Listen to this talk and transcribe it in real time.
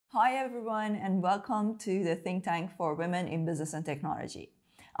Hi, everyone, and welcome to the think tank for women in business and technology.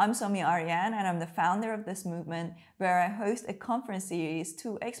 I'm Somi Aryan, and I'm the founder of this movement where I host a conference series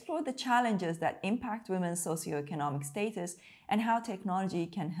to explore the challenges that impact women's socioeconomic status and how technology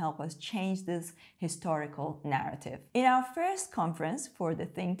can help us change this historical narrative. In our first conference for the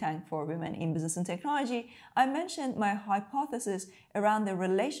think tank for women in business and technology, I mentioned my hypothesis around the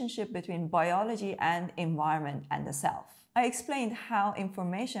relationship between biology and environment and the self. I explained how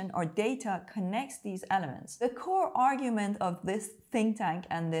information or data connects these elements. The core argument of this think tank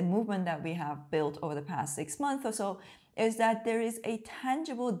and the movement that we have built over the past 6 months or so is that there is a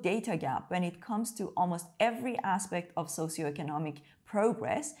tangible data gap when it comes to almost every aspect of socioeconomic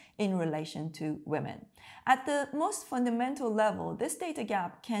progress in relation to women. At the most fundamental level, this data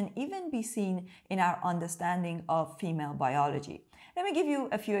gap can even be seen in our understanding of female biology. Let me give you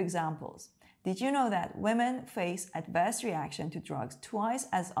a few examples. Did you know that women face adverse reaction to drugs twice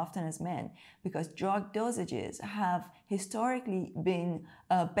as often as men because drug dosages have historically been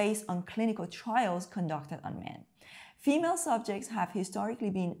based on clinical trials conducted on men? Female subjects have historically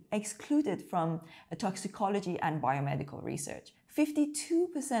been excluded from toxicology and biomedical research.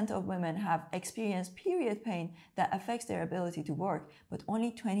 52% of women have experienced period pain that affects their ability to work, but only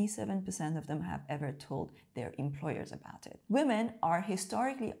 27% of them have ever told their employers about it. Women are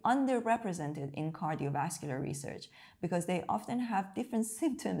historically underrepresented in cardiovascular research because they often have different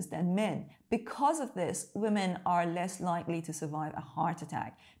symptoms than men. Because of this, women are less likely to survive a heart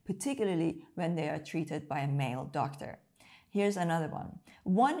attack, particularly when they are treated by a male doctor. Here's another one.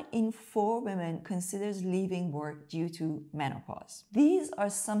 1 in 4 women considers leaving work due to menopause. These are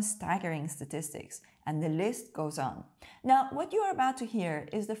some staggering statistics, and the list goes on. Now, what you are about to hear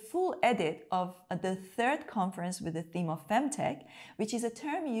is the full edit of the third conference with the theme of FemTech, which is a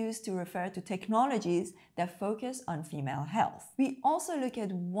term used to refer to technologies that focus on female health. We also look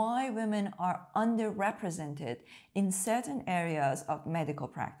at why women are underrepresented in certain areas of medical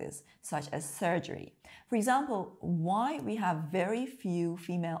practice, such as surgery. For example, why we have very few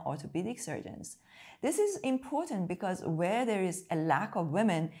female orthopedic surgeons. This is important because where there is a lack of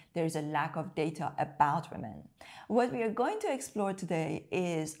women, there is a lack of data about women. What we are going to explore today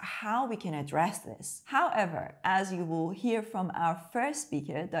is how we can address this. However, as you will hear from our first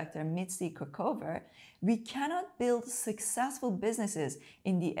speaker, Dr. Mitzi Krokover, we cannot build successful businesses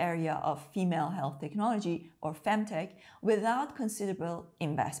in the area of female health technology or FemTech without considerable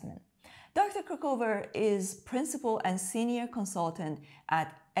investment. Dr. Krokover is principal and senior consultant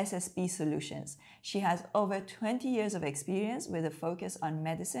at SSB Solutions. She has over 20 years of experience with a focus on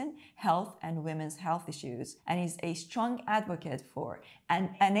medicine, health, and women's health issues, and is a strong advocate for and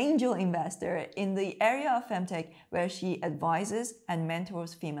an angel investor in the area of FemTech, where she advises and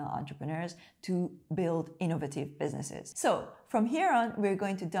mentors female entrepreneurs to build innovative businesses. So from here on, we're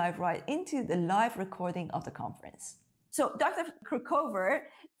going to dive right into the live recording of the conference. So Dr. Krokover,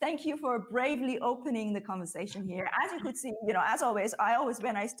 thank you for bravely opening the conversation here. As you could see, as always,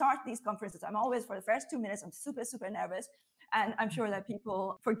 when I start these conferences, I'm always, for the first 2 minutes, I'm super nervous. And I'm sure that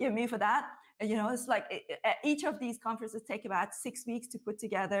people forgive me for that. It's like each of these conferences take about 6 weeks to put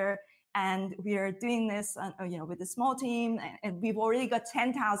together. And we are doing this, with a small team. And we've already got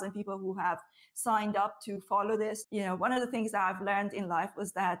 10,000 people who have signed up to follow this. One of the things that I've learned in life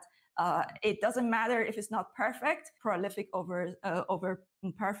was that it doesn't matter if it's not perfect, prolific over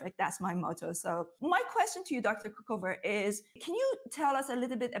perfect. That's my motto. So my question to you, Dr. Krokover, is can you tell us a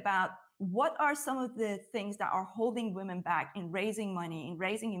little bit about what are some of the things that are holding women back in raising money, in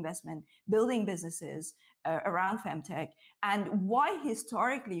raising investment, building businesses around FemTech, and why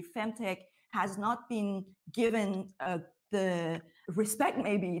historically FemTech has not been given the respect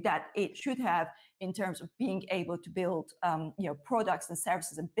maybe that it should have in terms of being able to build products and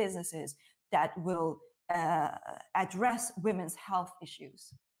services and businesses that will address women's health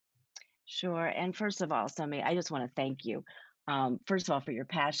issues? Sure. And first of all, Somi, I just want to thank you, first of all, for your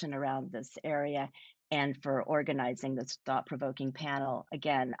passion around this area and for organizing this thought-provoking panel.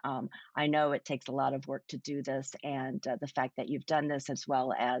 Again, I know it takes a lot of work to do this, and the fact that you've done this as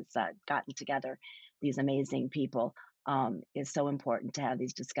well as gotten together these amazing people is so important to have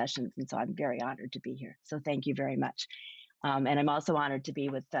these discussions. And so I'm very honored to be here. So thank you very much. And I'm also honored to be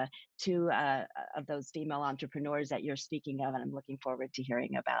with two of those female entrepreneurs that you're speaking of, and I'm looking forward to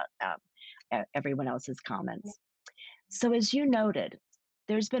hearing about everyone else's comments. So as you noted,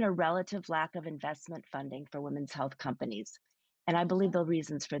 there's been a relative lack of investment funding for women's health companies. And I believe the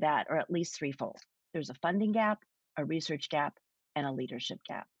reasons for that are at least threefold. There's a funding gap, a research gap, and a leadership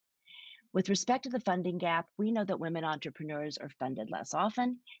gap. With respect to the funding gap, we know that women entrepreneurs are funded less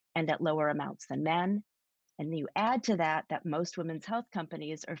often and at lower amounts than men. And you add to that that most women's health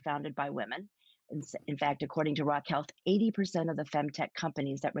companies are founded by women. In fact, according to Rock Health, 80% of the FemTech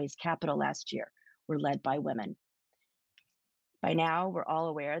companies that raised capital last year were led by women. By now, we're all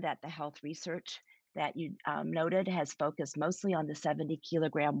aware that the health research that you noted has focused mostly on the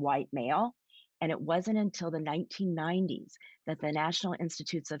 70-kilogram white male. And it wasn't until the 1990s that the National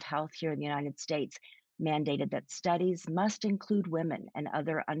Institutes of Health here in the United States mandated that studies must include women and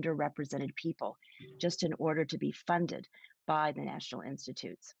other underrepresented people just in order to be funded by the National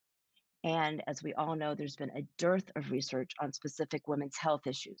Institutes. And as we all know, there's been a dearth of research on specific women's health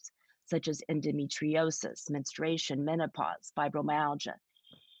issues, such as endometriosis, menstruation, menopause, fibromyalgia.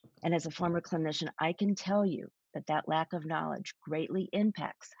 And as a former clinician, I can tell you that that lack of knowledge greatly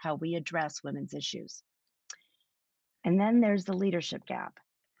impacts how we address women's issues. And then there's the leadership gap.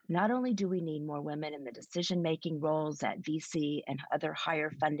 Not only do we need more women in the decision-making roles at VC and other higher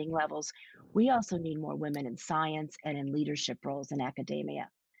funding levels, we also need more women in science and in leadership roles in academia.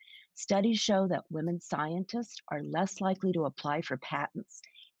 Studies show that women scientists are less likely to apply for patents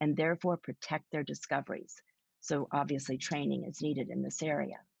and therefore protect their discoveries. So obviously training is needed in this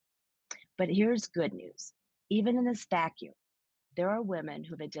area. But here's good news. Even in this vacuum, there are women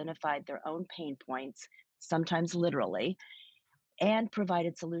who've identified their own pain points, sometimes literally, and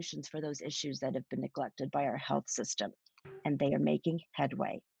provided solutions for those issues that have been neglected by our health system, and they are making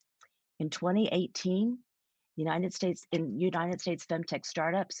headway. In 2018, United States FemTech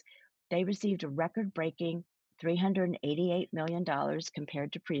startups, they received a record-breaking $388 million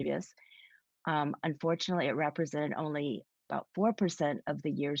compared to previous. Unfortunately, it represented only about 4% of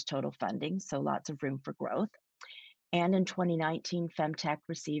the year's total funding, so lots of room for growth. And in 2019, FemTech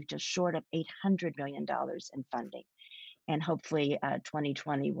received just short of $800 million in funding. And hopefully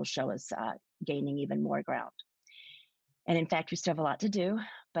 2020 will show us gaining even more ground. And in fact, we still have a lot to do,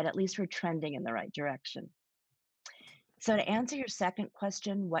 but at least we're trending in the right direction. So to answer your second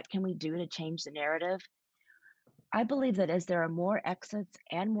question, what can we do to change the narrative? I believe that as there are more exits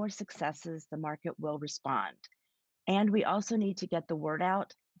and more successes, the market will respond. And we also need to get the word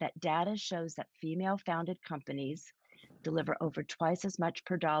out that data shows that female-founded companies deliver over twice as much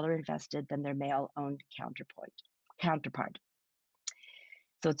per dollar invested than their male-owned counterpart.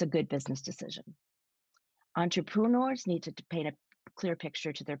 So it's a good business decision. Entrepreneurs need to paint a clear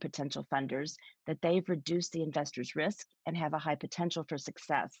picture to their potential funders that they've reduced the investor's risk and have a high potential for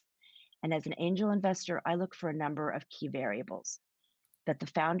success. And as an angel investor, I look for a number of key variables: that the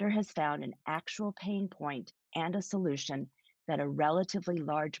founder has found an actual pain point and a solution that a relatively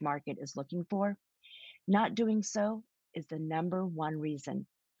large market is looking for. Not doing so is the number one reason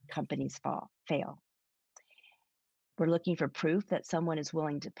companies fail. We're looking for proof that someone is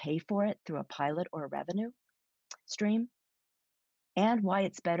willing to pay for it through a pilot or a revenue stream, and why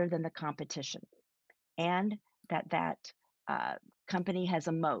it's better than the competition, and that company has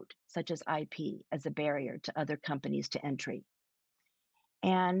a moat, such as IP, as a barrier to other companies to entry,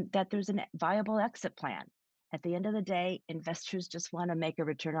 and that there's a viable exit plan. At the end of the day, investors just want to make a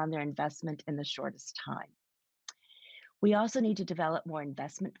return on their investment in the shortest time. We also need to develop more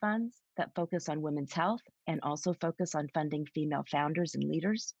investment funds that focus on women's health and also focus on funding female founders and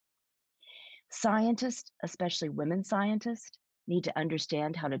leaders. Scientists, especially women scientists, need to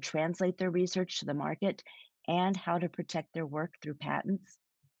understand how to translate their research to the market and how to protect their work through patents.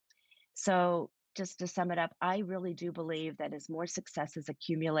 So just to sum it up, I really do believe that as more successes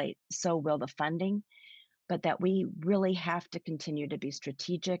accumulate, so will the funding, but that we really have to continue to be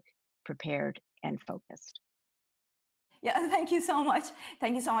strategic, prepared, and focused. Yeah, thank you so much.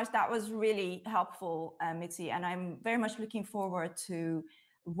 Thank you so much. That was really helpful, Mitzi, and I'm very much looking forward to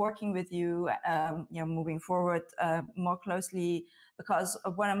working with you, moving forward more closely, because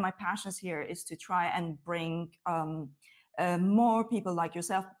one of my passions here is to try and bring more people like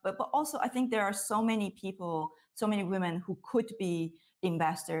yourself, but also I think there are so many people, so many women who could be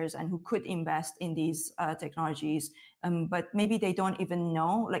investors and who could invest in these technologies, but maybe they don't even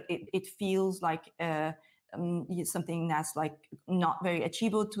know. Like it feels like something that's like not very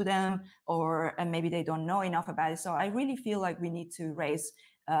achievable to them, or maybe they don't know enough about it. So I really feel like we need to raise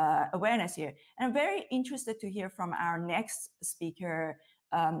awareness here. And I'm very interested to hear from our next speaker,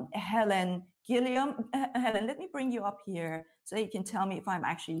 Helen Gilliam. Helen, let me bring you up here so you can tell me if I'm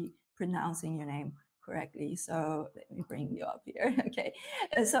actually pronouncing your name correctly. So let me bring you up here. Okay.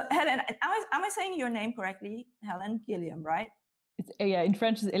 So Helen, am I saying your name correctly? Helen Gilliam, right? It's, yeah, in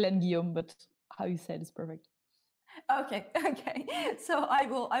French it's Hélène Guillaume, but how you said is perfect. Okay. So I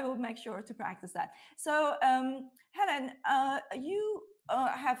will make sure to practice that. So Helen, you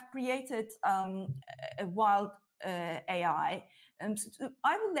have created a wild AI So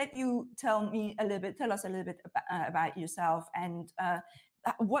I will let you tell us a little bit about yourself and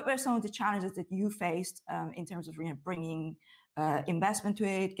what were some of the challenges that you faced in terms of bringing investment to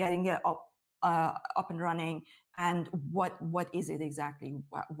it, getting it up and running, and what is it exactly?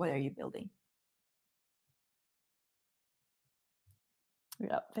 What are you building?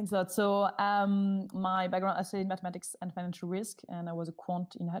 Yeah, thanks a lot. So my background, I studied mathematics and financial risk, and I was a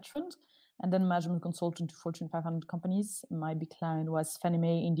quant in a hedge fund, and then management consultant to Fortune 500 companies. My big client was Fannie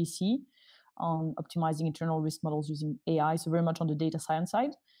Mae in DC on optimizing internal risk models using AI, so very much on the data science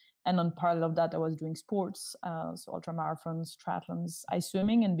side. And on parallel of that, I was doing sports, so ultra marathons, triathlons, ice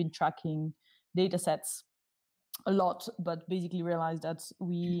swimming, and been tracking data sets a lot, but basically realized that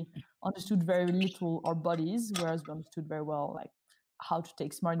we understood very little our bodies, whereas we understood very well like how to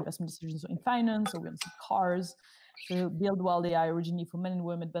take smart investment decisions in finance, or we understood cars. So build wild AI originally for men and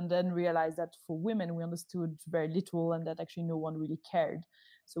women, but then realized that for women we understood very little and that actually no one really cared.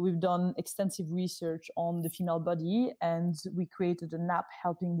 So we've done extensive research on the female body, and we created an app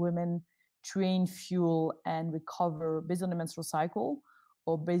helping women train, fuel, and recover based on the menstrual cycle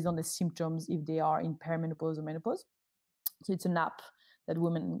or based on the symptoms if they are in perimenopause or menopause. So it's an app that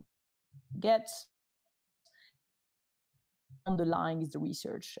women get. Underlying is the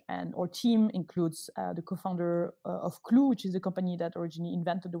research, and our team includes the co-founder of Clue, which is the company that originally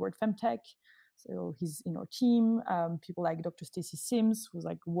invented the word FemTech. So he's in our team. People like Dr. Stacy Sims, who's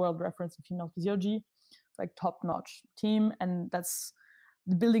like world reference in female physiology, like top-notch team, and that's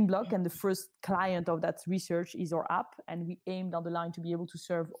the building block. And the first client of that research is our app, and we aim down the line to be able to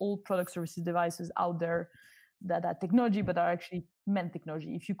serve all product, services, devices out there that are technology, but are actually men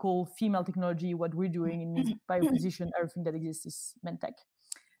technology. If you call female technology what we're doing, it means by position, everything that exists is men tech.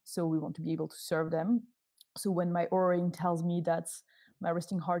 So we want to be able to serve them. So when my Oura Ring tells me that my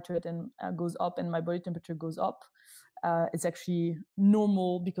resting heart rate and goes up and my body temperature goes up, it's actually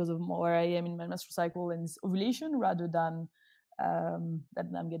normal because of where I am in my menstrual cycle and ovulation, rather than that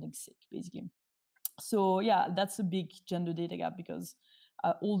I'm getting sick, basically. So yeah, that's a big gender data gap, because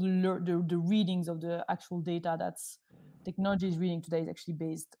all the readings of the actual data that's technology is reading today is actually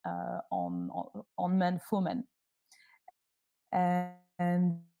based on men for men.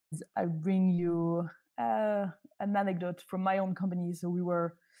 And I bring you an anecdote from my own company. So we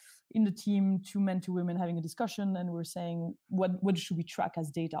were in the team, 2 men, 2 women, having a discussion, and we're saying what should we track as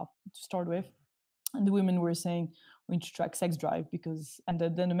data to start with. And the women were saying we need to track sex drive, because, and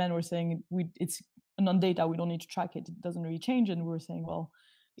then the men were saying it's non-data, we don't need to track it, it doesn't really change. And we were saying, well,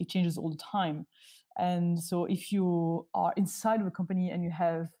 it changes all the time. And so if you are inside of a company and you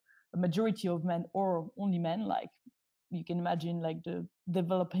have a majority of men or only men, like you can imagine like the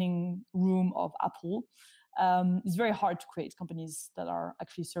developing room of Apple, it's very hard to create companies that are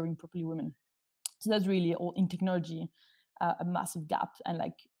actually serving properly women. So that's really all in technology, a massive gap. And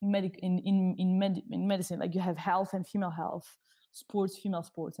like in medicine, like you have health and female health, sports, female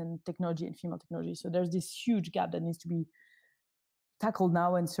sports, and technology and female technology. So there's this huge gap that needs to be tackled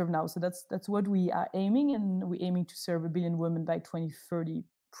now and served now. So that's what we are aiming, and we're aiming to serve 1 billion women by 2030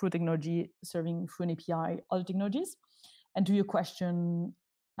 through technology, serving through an API other technologies. And to your question,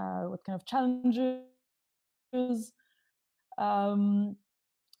 what kind of challenges?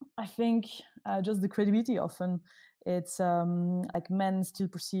 I think just the credibility. Often it's like men still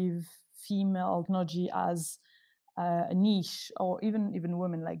perceive female technology as a niche, or even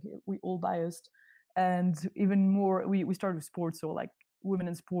women, like we all biased. And even more, we started with sports, so like women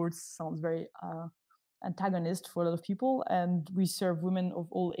in sports sounds very antagonist for a lot of people, and we serve women of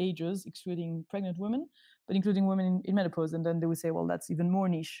all ages, excluding pregnant women, but including women in menopause. And then they would say, well, that's even more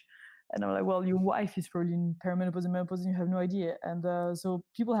niche. And I'm like, well, your wife is probably in perimenopause and menopause and you have no idea. And so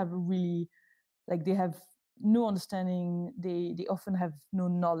people have really, like, they have no understanding. They often have no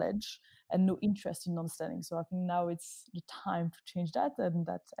knowledge and no interest in understanding. So I think now it's the time to change that, and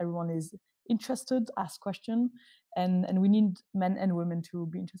that everyone is interested, ask question, and we need men and women to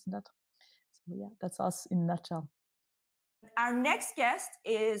be interested in that. So yeah, that's us in a nutshell. Our next guest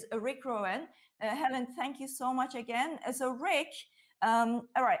is Rick Rowan. Helen, thank you so much again. So Rick, all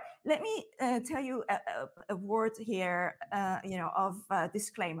right, let me tell you a word here, of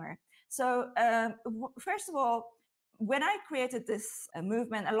disclaimer. So first of all, when I created this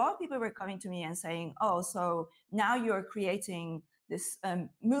movement, a lot of people were coming to me and saying, oh, so now you're creating this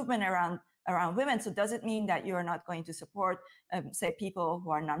movement around women. So does it mean that you're not going to support, say, people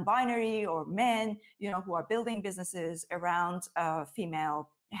who are non-binary or men, who are building businesses around female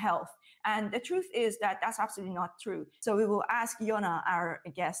health. And the truth is that that's absolutely not true. So we will ask Yona, our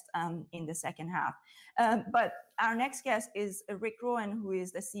guest, in the second half. But our next guest is Rick Rowan, who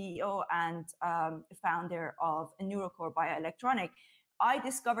is the CEO and founder of Neurocore Bioelectronic. I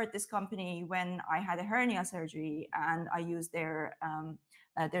discovered this company when I had a hernia surgery, and I used their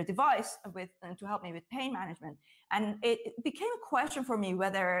device to help me with pain management. And it became a question for me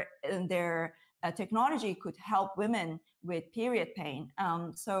whether their technology could help women with period pain.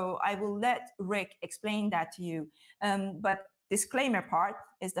 So I will let Rick explain that to you. But disclaimer part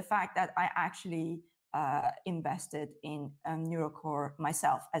is the fact that I actually invested in Neurocore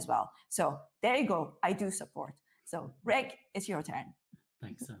myself as well. So there you go. I do support. So Rick, it's your turn.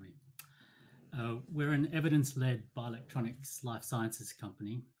 Thanks, Somi. We're an evidence-led bioelectronics life sciences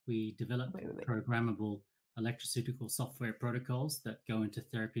company. We develop programmable electroceutical software protocols that go into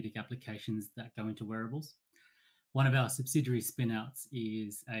therapeutic applications that go into wearables. One of our subsidiary spinouts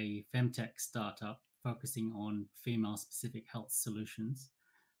is a FemTech startup focusing on female-specific health solutions.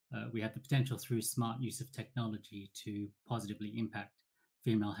 We have the potential through smart use of technology to positively impact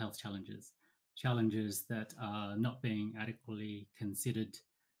female health challenges that are not being adequately considered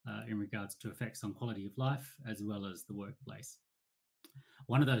in regards to effects on quality of life as well as the workplace.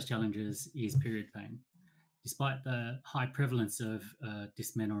 One of those challenges is period pain. Despite the high prevalence of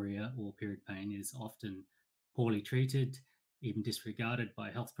dysmenorrhea or period pain, it is often poorly treated, even disregarded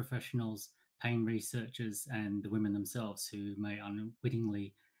by health professionals, pain researchers, and the women themselves, who may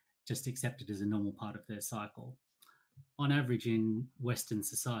unwittingly just accept it as a normal part of their cycle. On average, in Western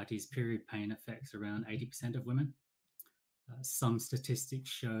societies, period pain affects around 80% of women. Some statistics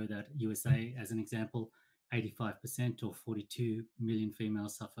show that USA, as an example, 85% or 42 million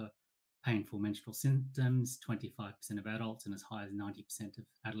females suffer painful menstrual symptoms, 25% of adults, and as high as 90% of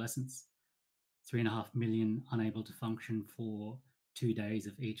adolescents. 3.5 million unable to function for 2 days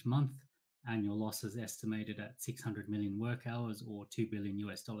of each month. Annual losses estimated at 600 million work hours or $2 billion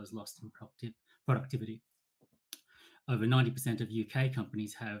lost in productivity. Over 90% of UK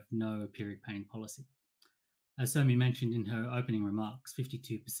companies have no period pain policy. As Somi mentioned in her opening remarks,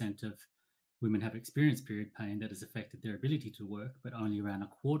 52% of women have experienced period pain that has affected their ability to work, but only around a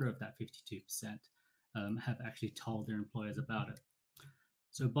quarter of that 52% have actually told their employers about it.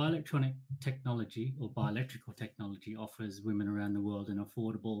 So bioelectronic technology or bioelectrical technology offers women around the world an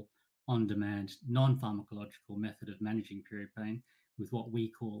affordable, on-demand, non-pharmacological method of managing period pain with what we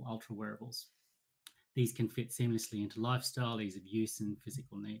call ultra wearables. These can fit seamlessly into lifestyle, ease of use, and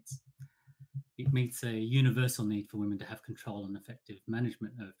physical needs. It meets a universal need for women to have control and effective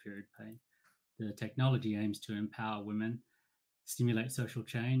management of period pain. The technology aims to empower women, stimulate social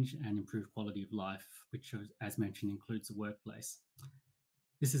change, and improve quality of life, which, as mentioned, includes the workplace.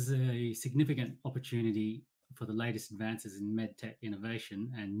 This is a significant opportunity for the latest advances in medtech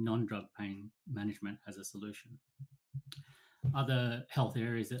innovation and non-drug pain management as a solution. Other health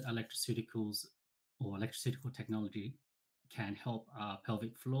areas that electroceuticals or electroceutical technology can help are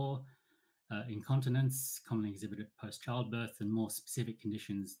pelvic floor, incontinence, commonly exhibited post-childbirth, and more specific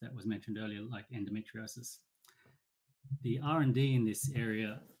conditions that was mentioned earlier, like endometriosis. The R&D in this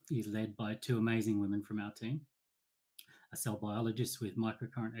area is led by two amazing women from our team, a cell biologist with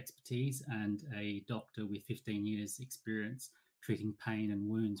microcurrent expertise and a doctor with 15 years experience treating pain and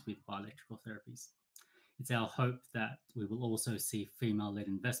wounds with bioelectrical therapies. It's our hope that we will also see female-led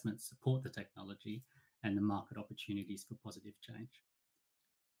investments support the technology and the market opportunities for positive change.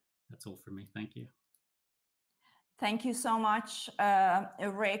 That's all from me. Thank you. Thank you so much,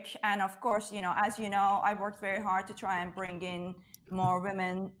 Rick. And of course, as you know, I worked very hard to try and bring in more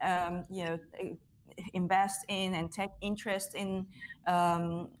women, invest in and take interest in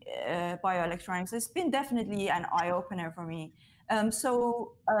bioelectronics. It's been definitely an eye-opener for me.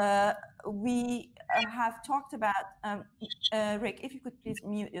 So we have talked about, Rick, if you could please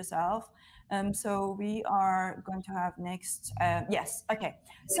mute yourself. So we are going to have next, yes, okay.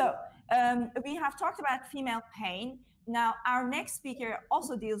 So we have talked about female pain. Now, our next speaker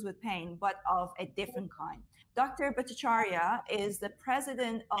also deals with pain, but of a different kind. Dr. Bhattacharya is the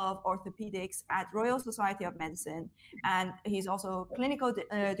president of orthopedics at Royal Society of Medicine, and he's also clinical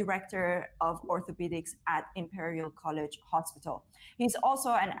director of orthopedics at Imperial College Hospital. He's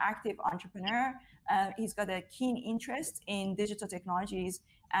also an active entrepreneur. He's got a keen interest in digital technologies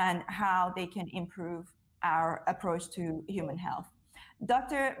and how they can improve our approach to human health.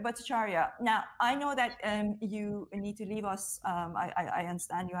 Dr. Bhattacharya, now I know that you need to leave us. I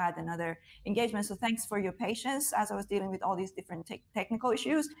understand you had another engagement, so thanks for your patience as I was dealing with all these different technical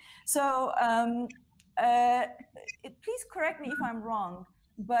issues. So please correct me if I'm wrong,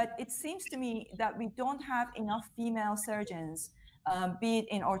 but it seems to me that we don't have enough female surgeons be it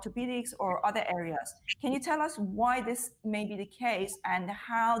in orthopedics or other areas. Can you tell us why this may be the case and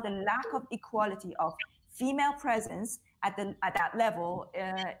how the lack of equality of female presence at that level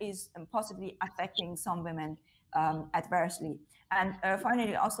is possibly affecting some women adversely? And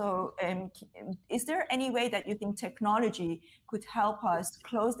finally, also, is there any way that you think technology could help us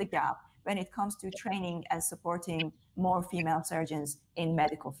close the gap when it comes to training and supporting more female surgeons in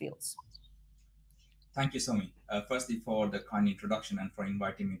medical fields? Thank you, Somi. Firstly, for the kind introduction and for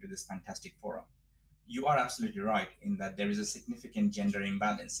inviting me to this fantastic forum. You are absolutely right in that there is a significant gender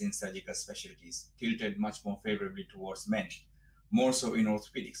imbalance in surgical specialties, tilted much more favorably towards men, more so in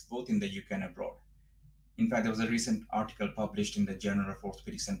orthopedics, both in the UK and abroad. In fact, there was a recent article published in the Journal of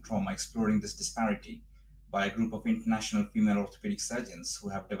Orthopedics and Trauma exploring this disparity by a group of international female orthopedic surgeons who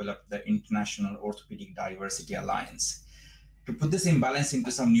have developed the International Orthopedic Diversity Alliance. To put this imbalance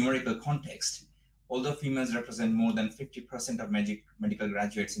into some numerical context, although females represent more than 50% of medical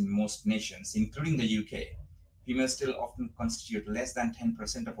graduates in most nations, including the UK, females still often constitute less than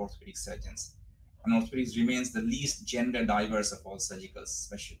 10% of orthopedic surgeons, and orthopedics remains the least gender diverse of all surgical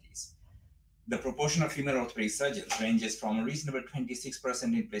specialties. The proportion of female orthopedic surgeons ranges from a reasonable 26%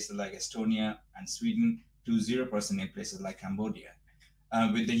 in places like Estonia and Sweden to 0% in places like Cambodia,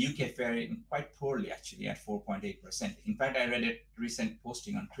 with the UK faring quite poorly actually at 4.8%. In fact, I read a recent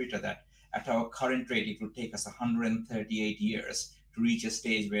posting on Twitter that at our current rate, it would take us 138 years to reach a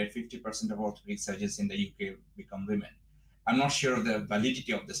stage where 50% of orthopedic surgeons in the UK become women. I'm not sure of the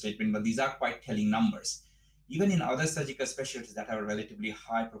validity of the statement, but these are quite telling numbers. Even in other surgical specialties that have a relatively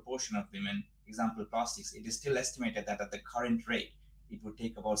high proportion of women, example plastics, it is still estimated that at the current rate, it would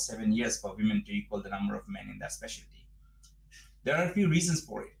take about 7 years for women to equal the number of men in that specialty. There are a few reasons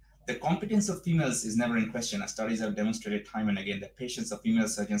for it. The competence of females is never in question, as studies have demonstrated time and again that patients of female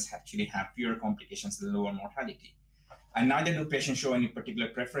surgeons actually have fewer complications and lower mortality. And neither do patients show any particular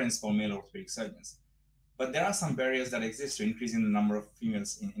preference for male orthopedic surgeons. But there are some barriers that exist to increasing the number of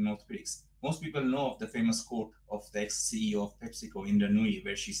females in orthopedics. Most people know of the famous quote of the ex-CEO of PepsiCo, Indra Nooyi,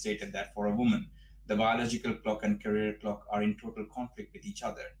 where she stated that for a woman, the biological clock and career clock are in total conflict with each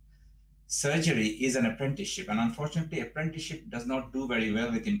other. Surgery is an apprenticeship, and unfortunately, apprenticeship does not do very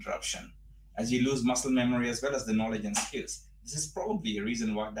well with interruption, as you lose muscle memory as well as the knowledge and skills. This is probably a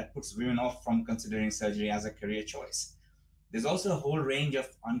reason why that puts women off from considering surgery as a career choice. There's also a whole range of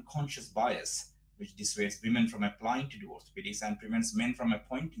unconscious bias, which dissuades women from applying to do orthopedics and prevents men from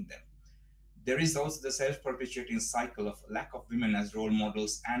appointing them. There is also the self-perpetuating cycle of lack of women as role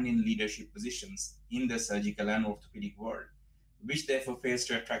models and in leadership positions in the surgical and orthopedic world, which therefore fails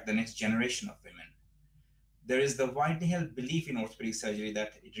to attract the next generation of women. There is the widely held belief in orthopedic surgery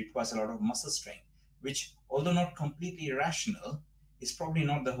that it requires a lot of muscle strength, which, although not completely irrational, is probably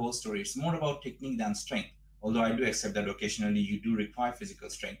not the whole story. It's more about technique than strength, although I do accept that occasionally you do require physical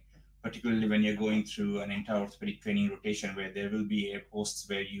strength, particularly when you're going through an entire orthopedic training rotation where there will be posts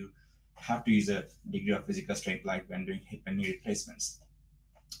where you have to use a degree of physical strength, like when doing hip and knee replacements.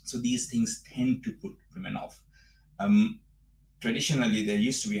 So these things tend to put women off. Traditionally, there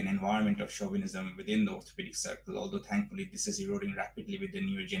used to be an environment of chauvinism within the orthopedic circle, although thankfully this is eroding rapidly with the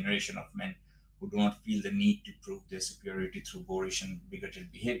newer generation of men who do not feel the need to prove their superiority through boorish and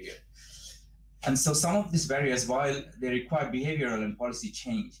bigoted behavior. And so some of these barriers, while they require behavioral and policy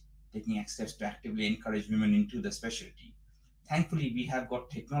change, taking steps to actively encourage women into the specialty, thankfully we have got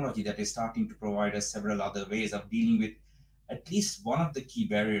technology that is starting to provide us several other ways of dealing with at least one of the key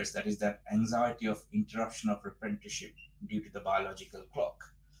barriers, that is that anxiety of interruption of apprenticeship due to the biological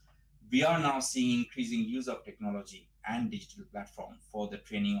clock. We are now seeing increasing use of technology and digital platform for the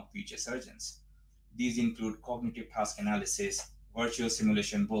training of future surgeons. These include cognitive task analysis, virtual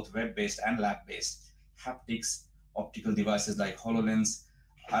simulation, both web-based and lab-based, haptics, optical devices like HoloLens.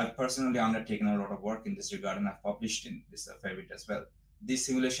 I've personally undertaken a lot of work in this regard, and I've published in this a fair bit as well. These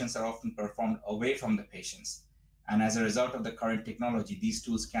simulations are often performed away from the patients, and as a result of the current technology, these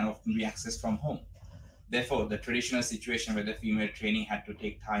tools can often be accessed from home. Therefore, the traditional situation where the female trainee had to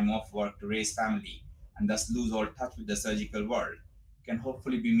take time off work to raise family and thus lose all touch with the surgical world can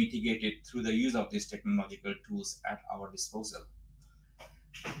hopefully be mitigated through the use of these technological tools at our disposal.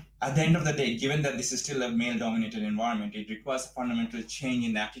 At the end of the day, given that this is still a male-dominated environment, it requires a fundamental change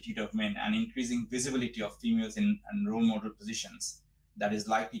in the attitude of men and increasing visibility of females in role model positions that is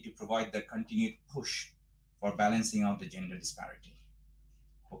likely to provide the continued push for balancing out the gender disparity.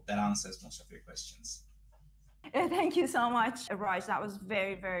 Hope that answers most of your questions. Thank you so much, Raj. That was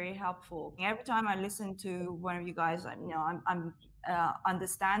very, very helpful. Every time I listen to one of you guys, I'm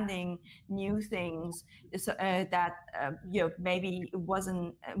understanding new things that maybe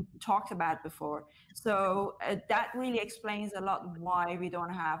wasn't talked about before. So that really explains a lot why we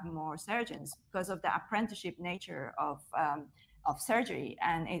don't have more surgeons, because of the apprenticeship nature of surgery,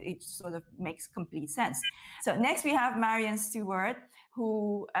 and it sort of makes complete sense. So next we have Marion Stewart,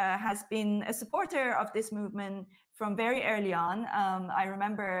 who has been a supporter of this movement from very early on. I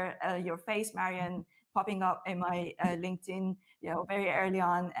remember your face, Marion, popping up in my LinkedIn, very early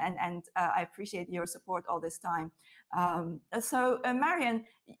on, and I appreciate your support all this time. So Marion,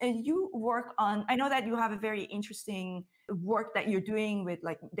 you work on, I know that you have a very interesting work that you're doing with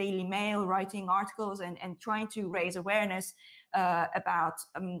like Daily Mail, writing articles and trying to raise awareness about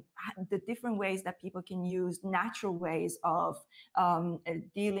the different ways that people can use natural ways of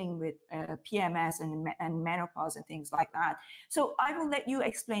dealing with PMS and menopause and things like that. So I will let you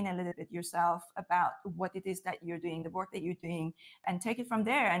explain a little bit yourself about what it is that you're doing, the work that you're doing, and take it from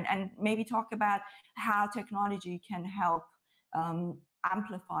there, and maybe talk about how technology can help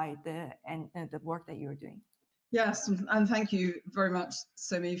amplify the work that you're doing. Yes, and thank you very much,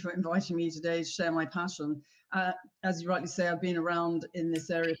 Somi, for inviting me today to share my passion. As you rightly say, I've been around in this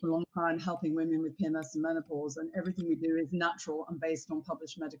area for a long time, helping women with PMS and menopause, and everything we do is natural and based on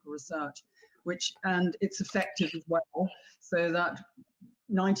published medical research, and it's effective as well, so that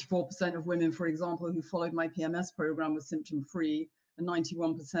 94% of women, for example, who followed my PMS program were symptom-free, and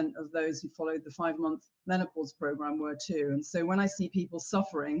 91% of those who followed the 5-month menopause program were too. And so when I see people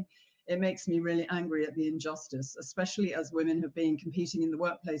suffering, it makes me really angry at the injustice, especially as women have been competing in the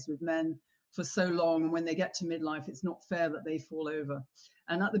workplace with men for so long. And when they get to midlife, it's not fair that they fall over.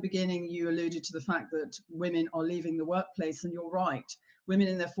 And at the beginning, you alluded to the fact that women are leaving the workplace, and you're right. Women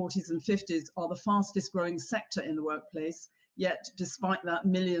in their 40s and 50s are the fastest growing sector in the workplace. Yet, despite that,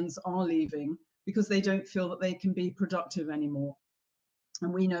 millions are leaving because they don't feel that they can be productive anymore.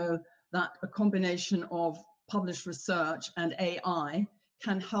 And we know that a combination of published research and AI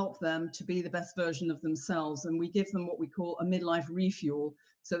can help them to be the best version of themselves. And we give them what we call a midlife refuel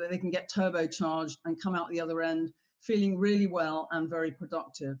so that they can get turbocharged and come out the other end feeling really well and very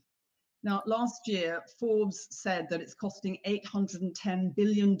productive. Now, last year, Forbes said that it's costing $810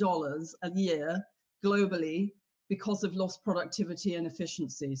 billion a year globally because of lost productivity and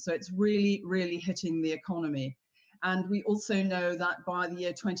efficiency. So it's really, really hitting the economy. And we also know that by the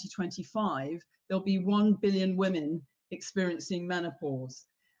year 2025, there'll be 1 billion women experiencing menopause.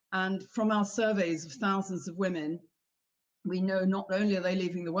 And from our surveys of thousands of women, we know not only are they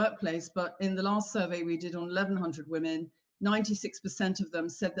leaving the workplace, but in the last survey we did on 1,100 women, 96% of them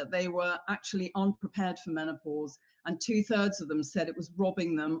said that they were actually unprepared for menopause, and 2/3 of them said it was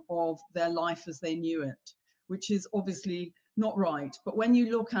robbing them of their life as they knew it, which is obviously not right. But when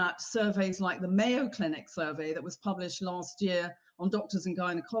you look at surveys like the Mayo Clinic survey that was published last year on doctors and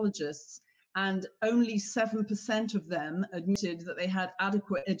gynecologists, and only 7% of them admitted that they had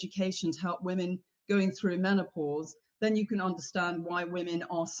adequate education to help women going through menopause, then you can understand why women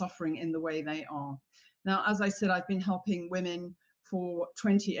are suffering in the way they are. Now, as I said, I've been helping women for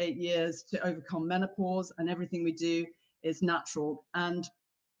 28 years to overcome menopause, and everything we do is natural. And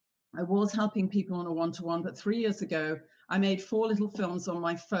I was helping people on a one-to-one, but 3 years ago, I made 4 little films on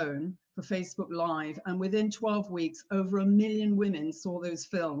my phone for Facebook Live, and within 12 weeks, over 1 million women saw those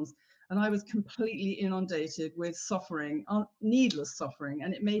films. And I was completely inundated with suffering, needless suffering,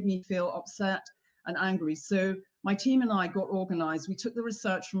 and it made me feel upset and angry. So my team and I got organized. We took the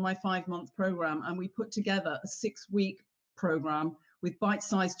research from my 5-month program and we put together a 6-week program with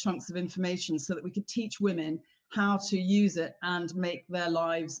bite-sized chunks of information so that we could teach women how to use it and make their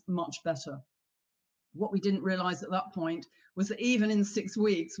lives much better. What we didn't realize at that point was that even in 6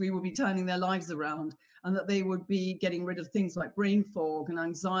 weeks, we would be turning their lives around, and that they would be getting rid of things like brain fog and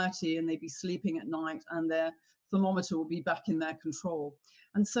anxiety, and they'd be sleeping at night, and their thermometer will be back in their control.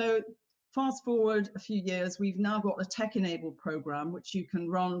 And so fast forward a few years, we've now got a tech-enabled program, which you can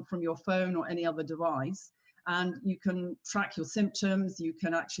run from your phone or any other device, and you can track your symptoms, you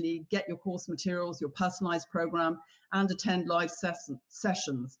can actually get your course materials, your personalized program, and attend live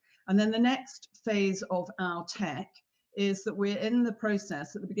sessions. And then the next phase of our tech is that we're in the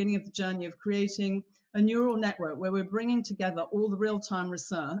process at the beginning of the journey of creating a neural network where we're bringing together all the real-time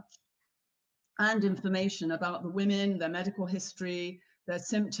research and information about the women, their medical history, their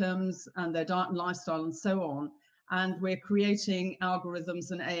symptoms, and their diet and lifestyle, and so on. And we're creating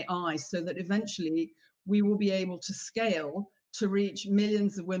algorithms and AI so that eventually we will be able to scale to reach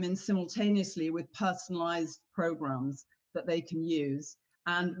millions of women simultaneously with personalized programs that they can use.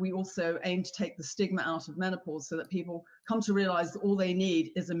 And we also aim to take the stigma out of menopause so that people come to realize that all they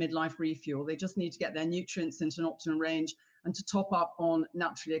need is a midlife refuel. They just need to get their nutrients into an optimum range and to top up on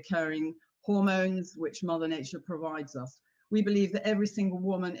naturally occurring hormones, which Mother Nature provides us. We believe that every single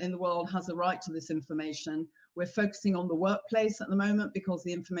woman in the world has a right to this information. We're focusing on the workplace at the moment because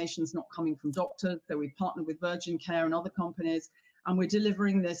the information is not coming from doctors. So we partnered with Virgin Care and other companies, and we're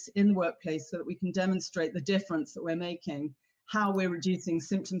delivering this in the workplace so that we can demonstrate the difference that we're making, how we're reducing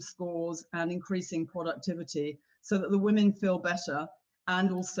symptom scores and increasing productivity so that the women feel better,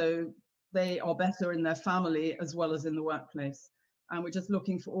 and also they are better in their family as well as in the workplace. And we're just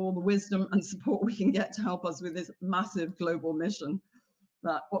looking for all the wisdom and support we can get to help us with this massive global mission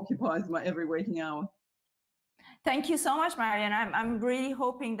that occupies my every waking hour. Thank you so much, Marianne. I'm really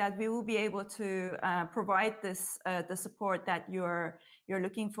hoping that we will be able to provide this the support that you're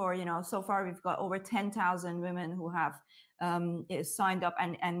looking for. You know, so far we've got over 10,000 women who have signed up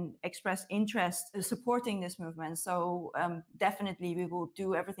and expressed interest in supporting this movement. So definitely we will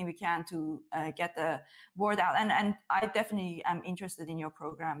do everything we can to get the word out. And I definitely am interested in your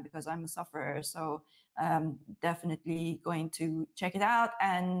program because I'm a sufferer. So definitely going to check it out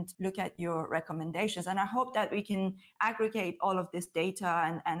and look at your recommendations. And I hope that we can aggregate all of this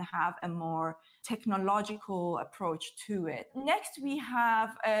data and have a more technological approach to it. Next, we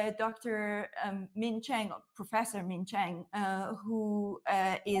have Dr. Min Cheng, Professor Min Cheng, who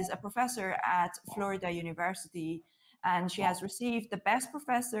is a professor at Florida University, and she has received the Best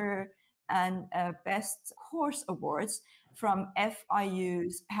Professor and Best Course Awards from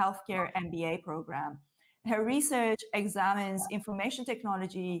FIU's Healthcare MBA program. Her research examines information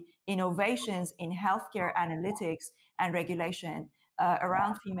technology innovations in healthcare analytics and regulation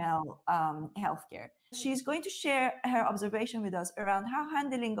around female healthcare. She's going to share her observation with us around how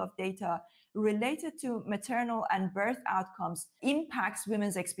handling of data related to maternal and birth outcomes impacts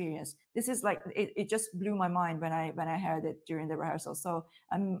women's experience. This is like, it just blew my mind when I heard it during the rehearsal. So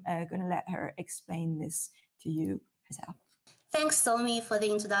I'm going to let her explain this to you herself. Thanks, Somi, for the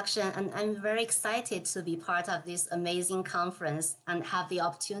introduction, and I'm very excited to be part of this amazing conference and have the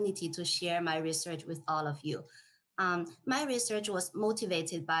opportunity to share my research with all of you. My research was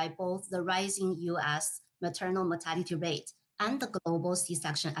motivated by both the rising US maternal mortality rate and the global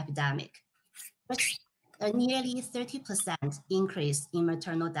C-section epidemic. There's a nearly 30% increase in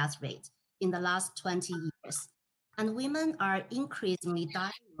maternal death rate in the last 20 years, and women are increasingly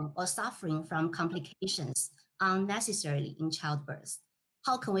dying or suffering from complications unnecessarily in childbirth.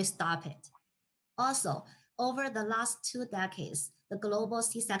 How can we stop it? Also, over the last 2 decades, the global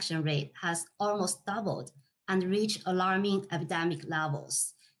C-section rate has almost doubled and reached alarming epidemic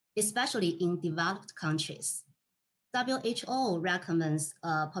levels, especially in developed countries. WHO recommends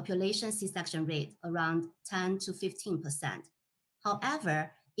a population C-section rate around 10 to 15%.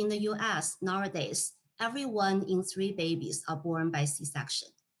 However, in the US nowadays, every 1 in 3 babies are born by C-section.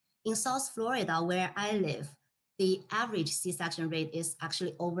 In South Florida, where I live, the average C-section rate is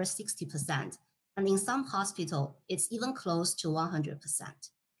actually over 60%. And in some hospitals, it's even close to 100%.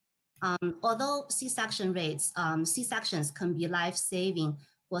 Although C-sections can be life-saving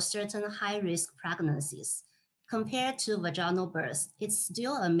for certain high-risk pregnancies, compared to vaginal birth, it's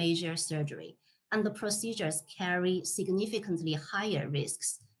still a major surgery, and the procedures carry significantly higher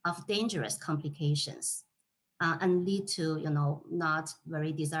risks of dangerous complications and lead to, not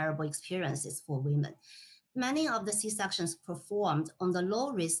very desirable experiences for women. Many of the C-sections performed on the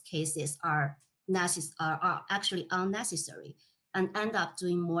low-risk cases are actually unnecessary and end up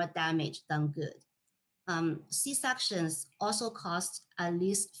doing more damage than good. C-sections also cost at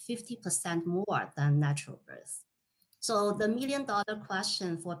least 50% more than natural birth. So the million-dollar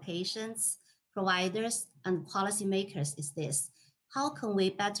question for patients, providers, and policymakers is this: how can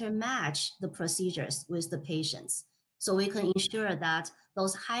we better match the procedures with the patients so we can ensure that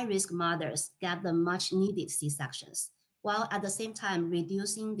those high-risk mothers get the much-needed C-sections, while at the same time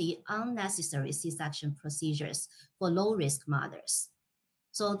reducing the unnecessary C-section procedures for low-risk mothers?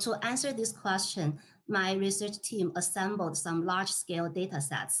 So to answer this question, my research team assembled some large-scale data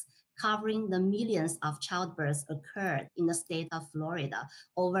sets covering the millions of childbirths occurred in the state of Florida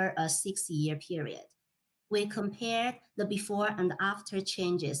over a 6-year period. We compared the before and after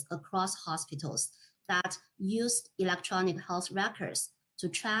changes across hospitals that used electronic health records to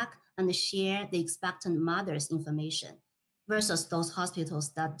track and share the expectant mother's information versus those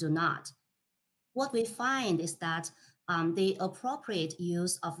hospitals that do not. What we find is that the appropriate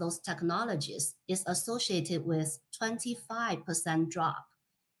use of those technologies is associated with 25% drop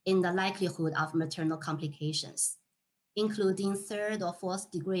in the likelihood of maternal complications, including 3rd or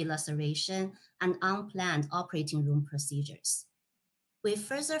 4th degree laceration and unplanned operating room procedures. We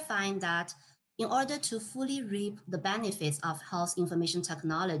further find that in order to fully reap the benefits of health information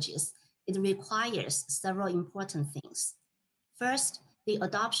technologies, it requires several important things. First, the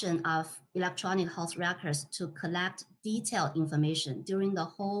adoption of electronic health records to collect detailed information during the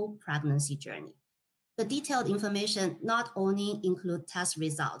whole pregnancy journey. The detailed information not only include test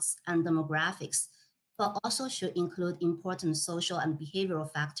results and demographics, but also should include important social and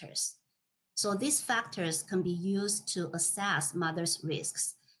behavioral factors. So these factors can be used to assess mothers'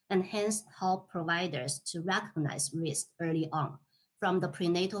 risks and hence help providers to recognize risk early on from the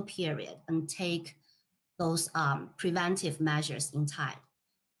prenatal period and take those preventive measures in time.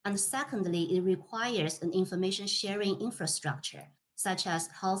 And secondly, it requires an information sharing infrastructure, such as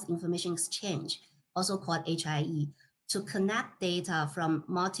Health Information Exchange, also called HIE, to connect data from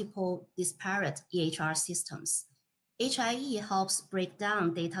multiple disparate EHR systems. HIE helps break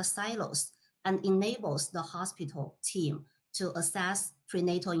down data silos and enables the hospital team to assess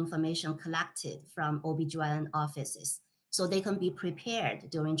prenatal information collected from OBGYN offices so they can be prepared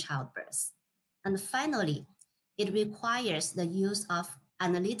during childbirth. And finally, it requires the use of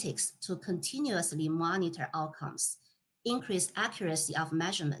analytics to continuously monitor outcomes, increase accuracy of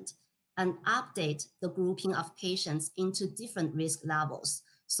measurement, and update the grouping of patients into different risk levels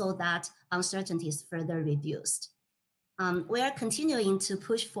so that uncertainty is further reduced. We are continuing to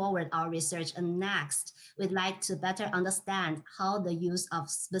push forward our research, and next, we'd like to better understand how the use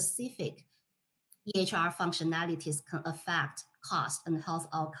of specific EHR functionalities can affect cost and health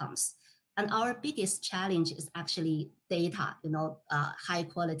outcomes. And our biggest challenge is actually data, high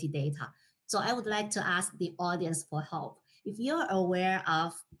quality data. So I would like to ask the audience for help. If you're aware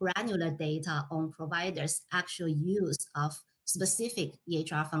of granular data on providers' actual use of specific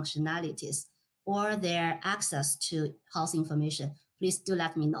EHR functionalities or their access to health information, please do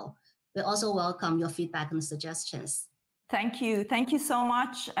let me know. We also welcome your feedback and suggestions. Thank you. Thank you so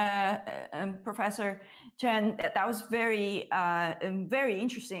much, Professor Chen. That was very, very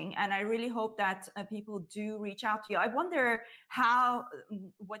interesting. And I really hope that people do reach out to you. I wonder how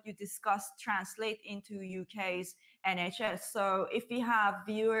what you discussed translate into UK's NHS. So if we have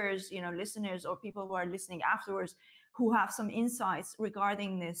viewers, listeners or people who are listening afterwards who have some insights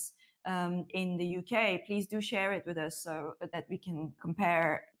regarding this in the UK, please do share it with us so that we can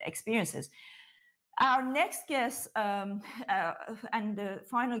compare experiences. Our next guest and the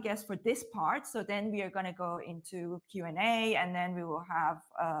final guest for this part, so then we are going to go into Q&A and then we will have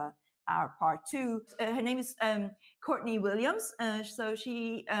our part two. Her name is Courtney Williams. So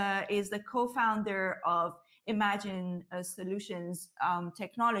she is the co-founder of Imagine Solutions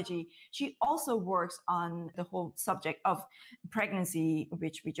technology. She also works on the whole subject of pregnancy,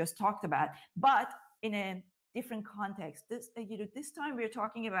 which we just talked about, but in a different context. This time we're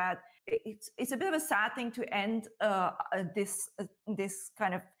talking about it's a bit of a sad thing to end this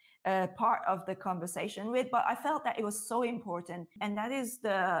kind of part of the conversation with, but I felt that it was so important, and that is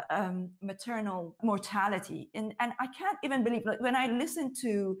the maternal mortality. And I can't even believe, like, when I listened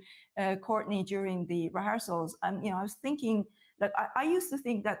to Courtney during the rehearsals, I was thinking, like, I used to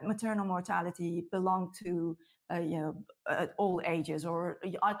think that maternal mortality belonged to all ages, or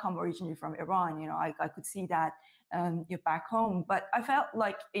I come originally from Iran, I could see that back home, but I felt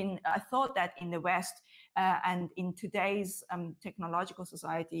like I thought that in the West and in today's technological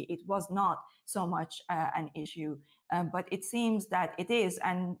society, it was not so much an issue, but it seems that it is,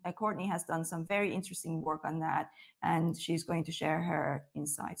 and Courtney has done some very interesting work on that, and she's going to share her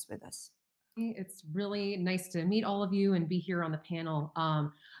insights with us. It's really nice to meet all of you and be here on the panel. My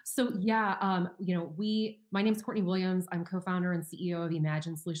name is Courtney Williams. I'm co-founder and CEO of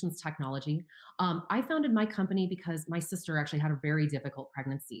Imagine Solutions Technology. I founded my company because my sister actually had a very difficult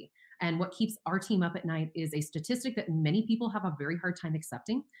pregnancy. And what keeps our team up at night is a statistic that many people have a very hard time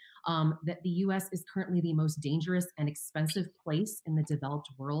accepting, that the US is currently the most dangerous and expensive place in the developed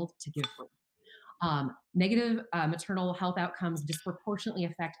world to give birth. Negative maternal health outcomes disproportionately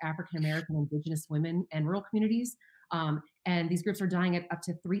affect African American, Indigenous women, and rural communities. And these groups are dying at up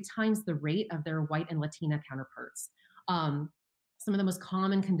to 3 times the rate of their white and Latina counterparts. Some of the most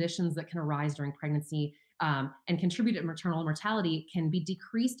common conditions that can arise during pregnancy and contribute to maternal mortality can be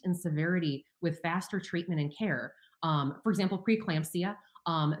decreased in severity with faster treatment and care. For example, preeclampsia.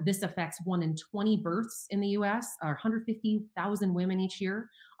 This affects 1 in 20 births in the US, or 150,000 women each year.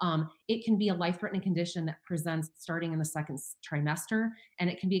 It can be a life-threatening condition that presents starting in the 2nd trimester, and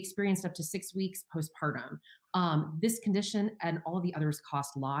it can be experienced up to 6 weeks postpartum. This condition and all the others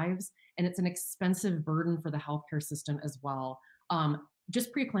cost lives, and it's an expensive burden for the healthcare system as well.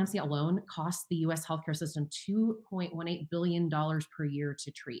 Just preeclampsia alone costs the US healthcare system $2.18 billion per year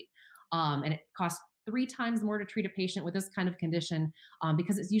to treat. And it costs 3 times more to treat a patient with this kind of condition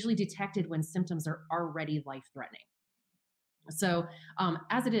because it's usually detected when symptoms are already life-threatening. So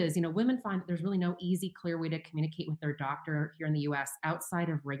as it is, women find that there's really no easy, clear way to communicate with their doctor here in the US outside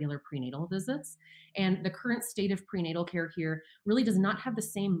of regular prenatal visits. And the current state of prenatal care here really does not have the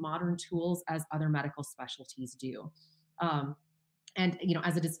same modern tools as other medical specialties do. Um, and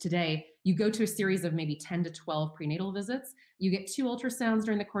as it is today, you go to a series of maybe 10 to 12 prenatal visits. You get 2 ultrasounds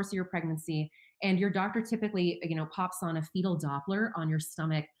during the course of your pregnancy, and your doctor typically, pops on a fetal Doppler on your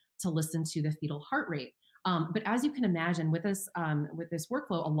stomach to listen to the fetal heart rate. But as you can imagine, with this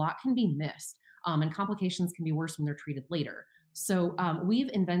workflow, a lot can be missed, and complications can be worse when they're treated later. So we've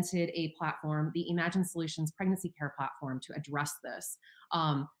invented a platform, the Imagine Solutions Pregnancy Care Platform, to address this.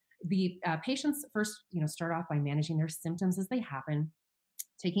 The patients first, start off by managing their symptoms as they happen,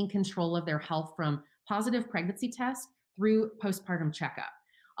 taking control of their health from positive pregnancy tests through postpartum checkup.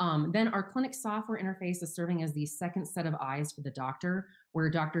 Then our clinic software interface is serving as the second set of eyes for the doctor, where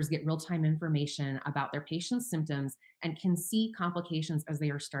doctors get real-time information about their patient's symptoms and can see complications as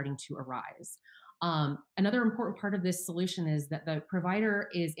they are starting to arise. Another important part of this solution is that the provider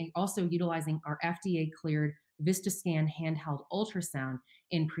is also utilizing our FDA-cleared VistaScan handheld ultrasound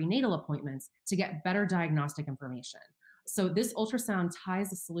in prenatal appointments to get better diagnostic information. So this ultrasound ties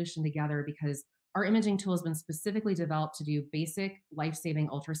the solution together because our imaging tool has been specifically developed to do basic life-saving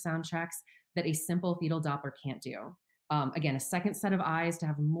ultrasound checks that a simple fetal Doppler can't do. Again, a second set of eyes to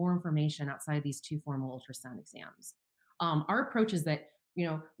have more information outside of these 2 formal ultrasound exams. Our approach is that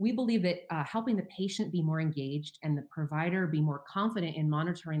we believe that helping the patient be more engaged and the provider be more confident in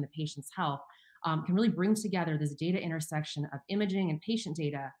monitoring the patient's health can really bring together this data intersection of imaging and patient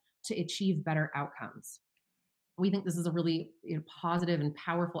data to achieve better outcomes. We think this is a really positive and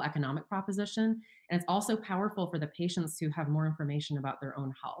powerful economic proposition, and it's also powerful for the patients who have more information about their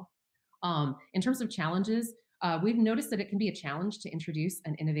own health. In terms of challenges, we've noticed that it can be a challenge to introduce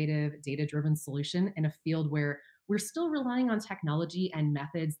an innovative data-driven solution in a field where we're still relying on technology and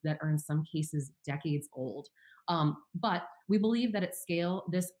methods that are in some cases decades old. But we believe that at scale,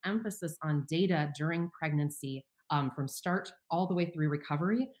 this emphasis on data during pregnancy, from start all the way through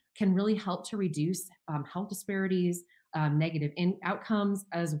recovery, can really help to reduce health disparities, negative outcomes,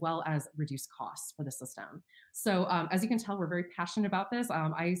 as well as reduce costs for the system. So as you can tell, we're very passionate about this.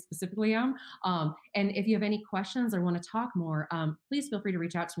 I specifically am. And if you have any questions or want to talk more, please feel free to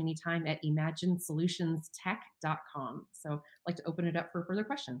reach out to me anytime at imaginesolutionsTech.com. So I'd like to open it up for further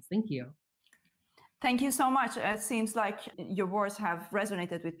questions. Thank you. Thank you so much. It seems like your words have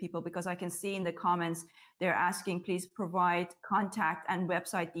resonated with people, because I can see in the comments they're asking, please provide contact and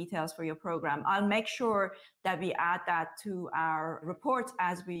website details for your program. I'll make sure that we add that to our report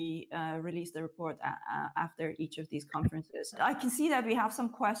as we release the report after each of these conferences. I can see that we have some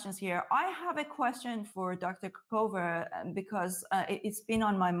questions here. I have a question for Dr. Kukova because it's been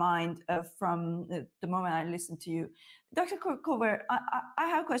on my mind from the moment I listened to you. Dr. Kukova, I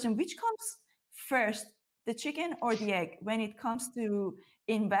have a question. Which comes first, the chicken or the egg, when it comes to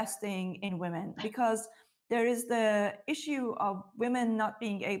investing in women? Because there is the issue of women not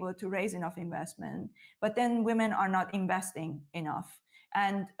being able to raise enough investment, but then women are not investing enough.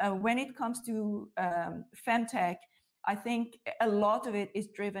 And when it comes to FemTech, I think a lot of it is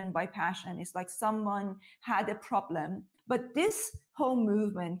driven by passion. It's like someone had a problem. But this whole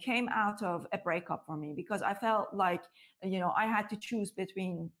movement came out of a breakup for me, because I felt like, I had to choose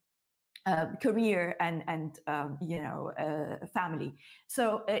between career and family.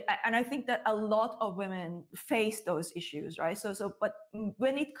 So and I think that a lot of women face those issues, right? But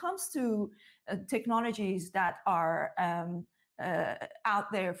when it comes to technologies that are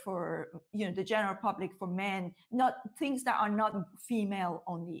out there for the general public, for men, not things that are not female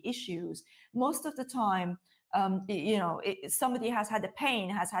only issues, most of the time somebody has had a pain,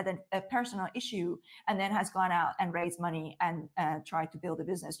 has had a personal issue, and then has gone out and raised money and tried to build a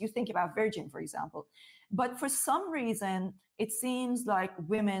business. You think about Virgin, for example. But for some reason, it seems like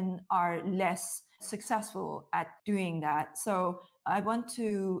women are less successful at doing that. So I want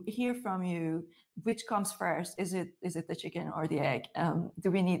to hear from you, which comes first? Is it the chicken or the egg?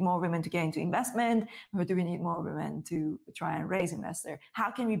 Do we need more women to get into investment, or do we need more women to try and raise investors? How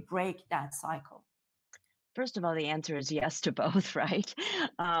can we break that cycle? First of all, the answer is yes to both, right?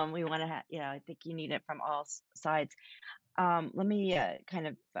 We want to I think you need it from all sides. Let me kind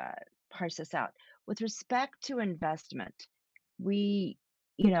of parse this out. With respect to investment,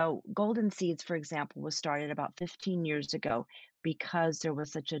 Golden Seeds, for example, was started about 15 years ago because there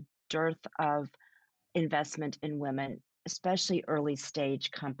was such a dearth of investment in women, especially early stage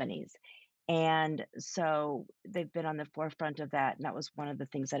companies. And so they've been on the forefront of that. And that was one of the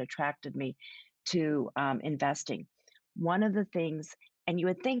things that attracted me to investing. One of the things, and you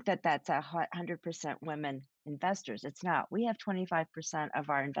would think that that's 100% women investors. It's not. We have 25% of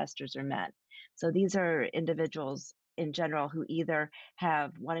our investors are men. So these are individuals in general who either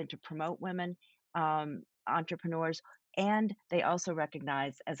have wanted to promote women entrepreneurs, and they also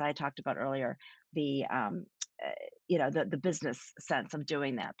recognize, as I talked about earlier, the the business sense of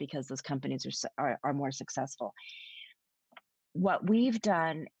doing that because those companies are more successful. What we've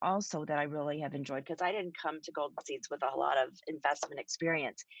done also that I really have enjoyed, because I didn't come to Golden Seeds with a lot of investment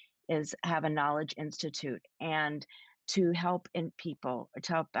experience, is have a knowledge institute and to help to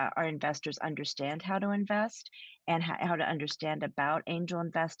help our investors understand how to invest and how to understand about angel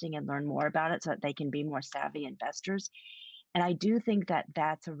investing and learn more about it so that they can be more savvy investors. And I do think that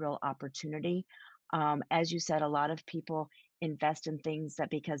that's a real opportunity. As you said, a lot of people invest in things that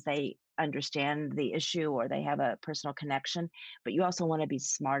because they understand the issue or they have a personal connection, but you also want to be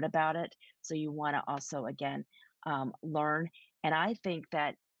smart about it. So you want to also, again, learn. And I think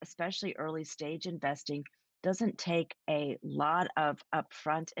that especially early stage investing doesn't take a lot of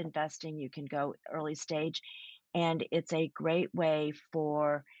upfront investing. You can go early stage, and it's a great way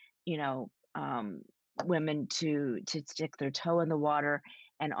for, you know, women to stick their toe in the water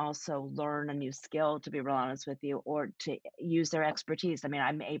and also learn a new skill, to be real honest with you, or to use their expertise. I mean,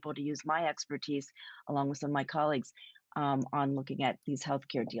 I'm able to use my expertise along with some of my colleagues on looking at these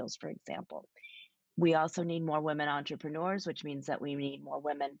healthcare deals, for example. We also need more women entrepreneurs, which means that we need more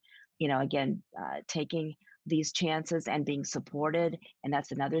women, again, taking these chances and being supported. And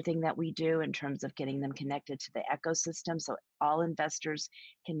that's another thing that we do in terms of getting them connected to the ecosystem. So all investors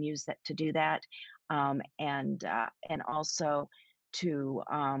can use that to do that. And also to,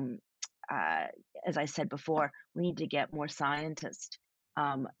 as I said before, we need to get more scientists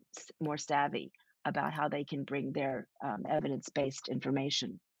more savvy about how they can bring their evidence-based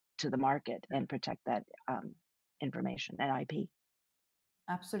information to the market and protect that information and IP.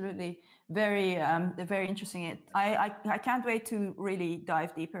 Absolutely, very interesting. I can't wait to really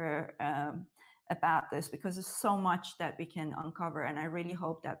dive deeper about this because there's so much that we can uncover, and I really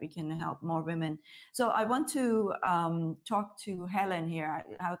hope that we can help more women. So I want to talk to Helen here.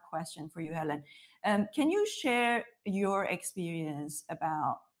 I have a question for you, Helen. Can you share your experience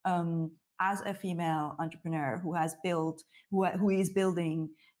about as a female entrepreneur who is building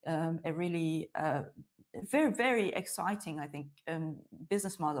a really very, very exciting, I think,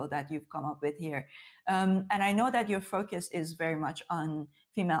 business model that you've come up with here. And I know that your focus is very much on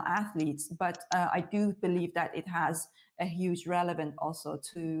female athletes, but I do believe that it has a huge relevance also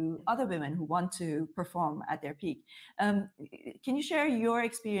to other women who want to perform at their peak. Can you share your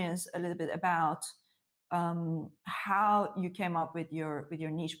experience a little bit about how you came up with your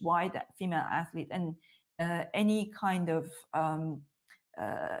niche, why that female athlete, and any kind of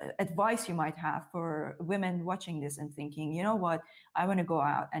advice you might have for women watching this and thinking, you know what, I want to go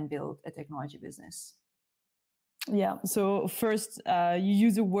out and build a technology business? Yeah, so first, you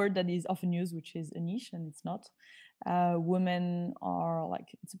use a word that is often used, which is a niche, and it's not. Women are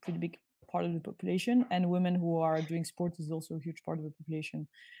it's a pretty big part of the population, and women who are doing sports is also a huge part of the population.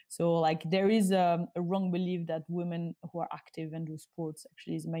 So there is a wrong belief that women who are active and do sports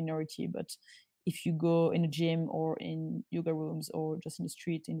actually is a minority, but if you go in a gym or in yoga rooms or just in the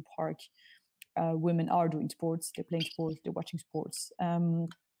street, in the park, women are doing sports, they're playing sports, they're watching sports.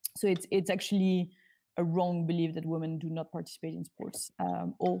 So it's actually a wrong belief that women do not participate in sports.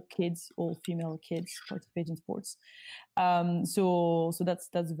 All female kids participate in sports. So that's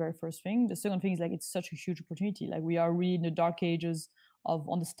the very first thing. The second thing is it's such a huge opportunity. We are really in the dark ages of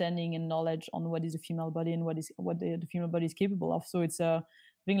understanding and knowledge on what is the female body and what the female body is capable of. So it's a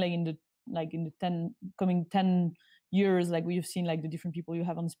thing in the coming 10 years, we've seen the different people you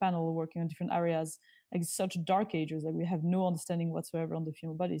have on this panel working on different areas, such dark ages, we have no understanding whatsoever on the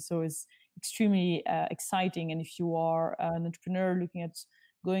female body. So it's extremely exciting. And if you are an entrepreneur looking at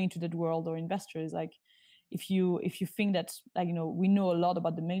going into that world, or investors, if you think that we know a lot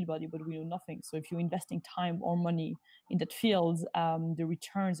about the male body, but we know nothing. So if you're investing time or money in that field, the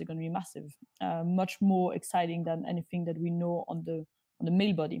returns are going to be massive, much more exciting than anything that we know on the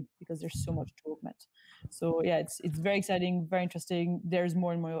male body, because there's so much to augment. So yeah, it's very exciting, very interesting. There's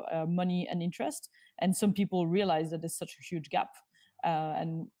more and more money and interest, and some people realize that there's such a huge gap.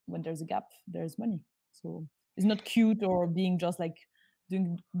 And when there's a gap, there's money. So it's not cute or being just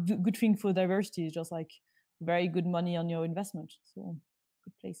doing good thing for diversity. It's just very good money on your investment. So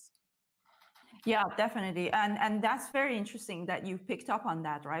good place. Yeah, definitely. And that's very interesting that you picked up on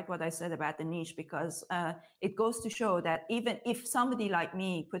that, right? What I said about the niche, because it goes to show that even if somebody like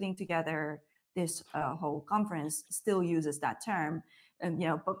me putting together this whole conference still uses that term,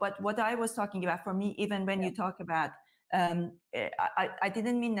 but what I was talking about for me, even when you talk about I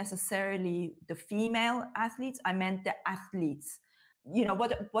didn't mean necessarily the female athletes. I meant the athletes.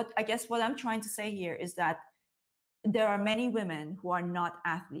 What I guess what I'm trying to say here is that there are many women who are not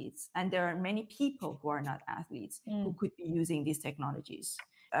athletes, and there are many people who are not athletes who could be using these technologies.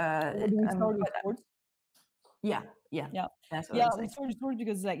 What do we start with sports? Yeah. That's what I'm saying. It's sports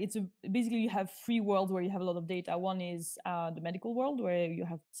because like basically you have three worlds where you have a lot of data. One is the medical world where you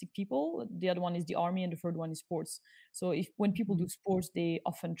have sick people. The other one is the army, and the third one is sports. So when people do sports, they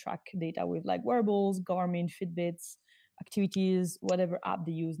often track data with like wearables, Garmin, Fitbits, activities, whatever app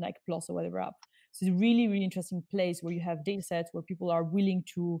they use, Nike Plus or whatever app. So it's a really, really interesting place where you have data sets where people are willing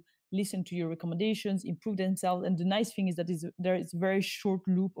to listen to your recommendations, improve themselves. And the nice thing is that there is a very short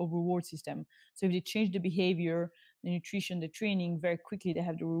loop of reward system. So if they change the behavior, the nutrition, the training, very quickly they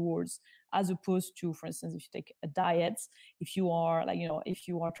have the rewards, as opposed to, for instance, if you take a diet, if you are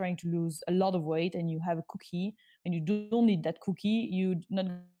trying to lose a lot of weight and you have a cookie and you don't need that cookie, you're not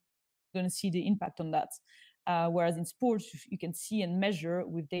going to see the impact on that. Whereas in sports, you can see and measure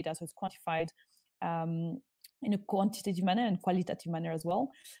with data, so it's quantified in a quantitative manner and qualitative manner as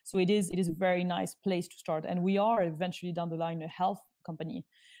well. So it is a very nice place to start. And we are eventually down the line a health company.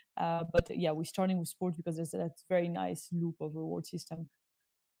 But yeah, we're starting with sports because there's that very nice loop of reward system.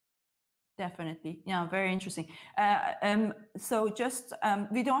 Definitely. Yeah, very interesting. So just,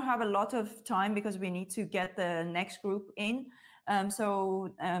 we don't have a lot of time because we need to get the next group in.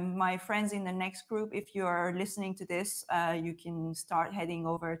 My friends in the next group, if you are listening to this, you can start heading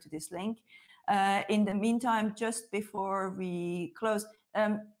over to this link. In the meantime, just before we close,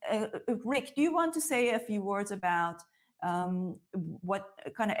 Rick, do you want to say a few words about what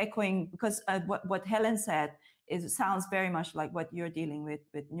kind of echoing, because what Helen said sounds very much like what you're dealing with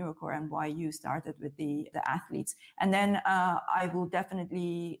NeuroCore and why you started with the athletes. And then I will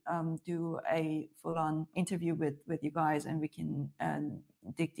definitely do a full-on interview with you guys, and we can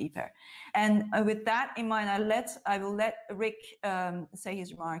dig deeper. And with that in mind, I will let Rick say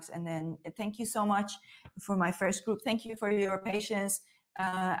his remarks, and then thank you so much for my first group. Thank you for your patience.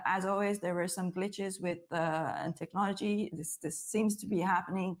 As always, there were some glitches with technology. This seems to be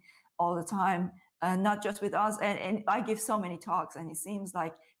happening all the time. Not just with us, and I give so many talks, and it seems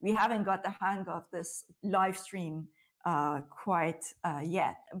like we haven't got the hang of this live stream quite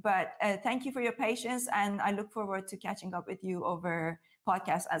yet. But thank you for your patience, and I look forward to catching up with you over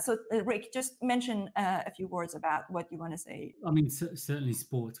podcast. So Rick, just mention a few words about what you want to say. I mean, certainly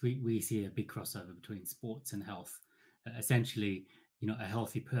sports, we see a big crossover between sports and health. Essentially, a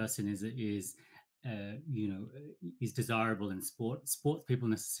healthy person is desirable in sport. Sports people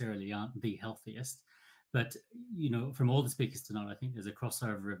necessarily aren't the healthiest, but from all the speakers tonight, I think there's a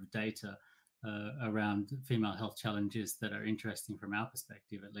crossover of data around female health challenges that are interesting from our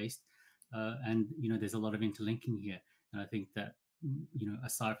perspective, at least. And there's a lot of interlinking here, and I think that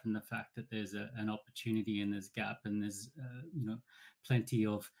aside from the fact that there's an opportunity and there's gap and there's plenty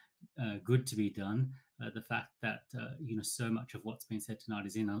of good to be done. The fact that so much of what's been said tonight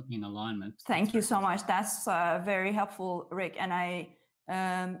is in alignment. Thank you so much. That's very helpful, Rick, and I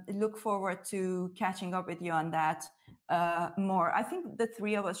look forward to catching up with you on that more. I think the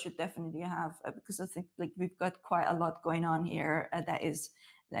three of us should definitely have, because I think like we've got quite a lot going on here. That is,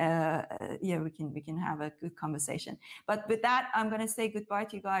 we can have a good conversation. But with that, I'm going to say goodbye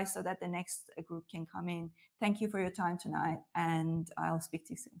to you guys so that the next group can come in. Thank you for your time tonight, and I'll speak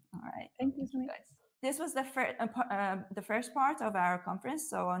to you soon. All right. Thank you guys. This was the first part of our conference.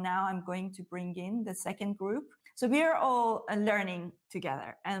 So now I'm going to bring in the second group. So we are all learning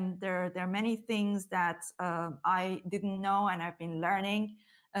together, and there are many things that I didn't know, and I've been learning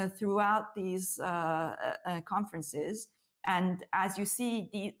throughout these conferences. And as you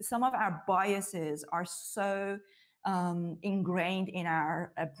see, some of our biases are so ingrained in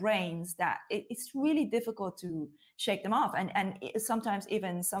our brains that it's really difficult to shake them off. And sometimes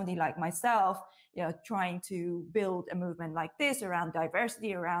even somebody like myself, trying to build a movement like this around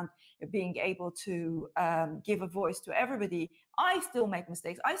diversity, around being able to give a voice to everybody, I still make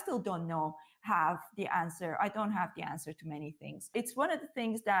mistakes. I still don't have the answer. I don't have the answer to many things. It's one of the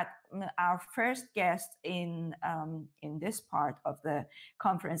things that our first guest in this part of the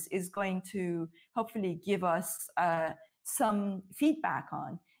conference is going to hopefully give us some feedback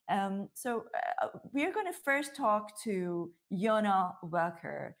on. So we're going to first talk to Yona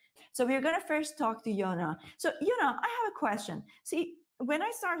Welker. So we're going to first talk to Yona. So Yona, I have a question. See, when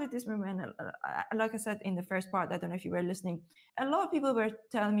I started this movement, like I said in the first part, I don't know if you were listening, a lot of people were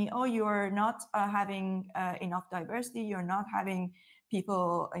telling me, oh, you're not having enough diversity. You're not having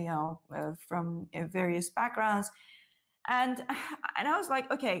people, from various backgrounds. And I was like,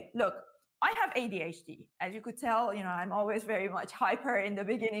 okay, look, I have ADHD. As you could tell, I'm always very much hyper in the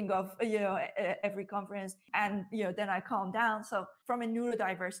beginning of, every conference, and, then I calm down. So from a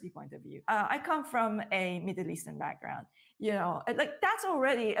neurodiversity point of view, I come from a Middle Eastern background, like that's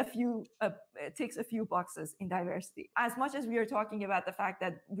already it ticks a few boxes in diversity. As much as we are talking about the fact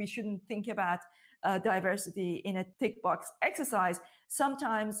that we shouldn't think about diversity in a tick box exercise,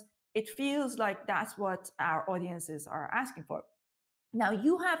 sometimes it feels like that's what our audiences are asking for. Now,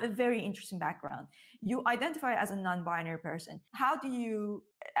 you have a very interesting background. You identify as a non-binary person. How do you,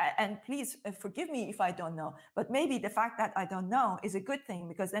 and please forgive me if I don't know, but maybe the fact that I don't know is a good thing,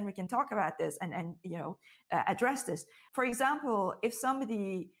 because then we can talk about this and address this. For example, if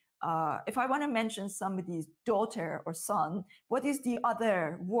I want to mention somebody's daughter or son, what is the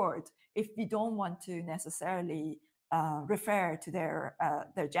other word if we don't want to necessarily refer to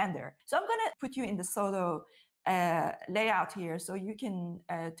their gender? So I'm going to put you in the solo layout here so you can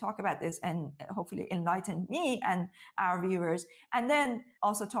talk about this and hopefully enlighten me and our viewers, and then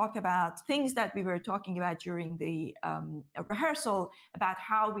also talk about things that we were talking about during the rehearsal about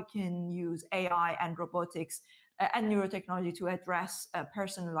how we can use AI and robotics and neurotechnology to address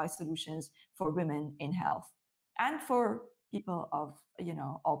personalized solutions for women in health and for people of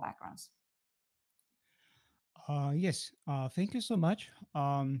all backgrounds. Yes, thank you so much.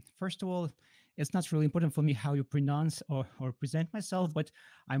 First of all, it's not really important for me how you pronounce or present myself, but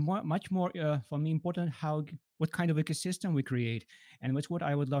much more for me important what kind of ecosystem we create, and that's what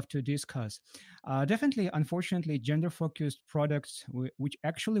I would love to discuss. Definitely, unfortunately, gender-focused products which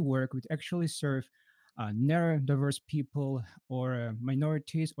actually work, which actually serve neurodiverse people or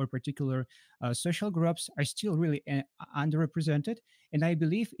minorities or particular social groups are still really underrepresented. And I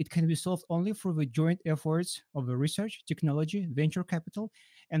believe it can be solved only through the joint efforts of the research, technology, venture capital,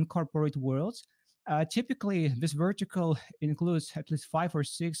 and corporate worlds. Typically, this vertical includes at least 5 or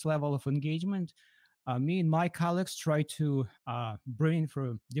 6 levels of engagement. Me and my colleagues try to bring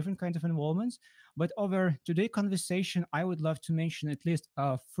through different kinds of involvements. But over today's conversation, I would love to mention at least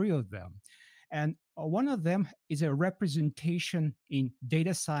 3 of them. And one of them is a representation in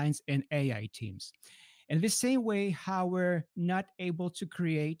data science and AI teams. In the same way, how we're not able to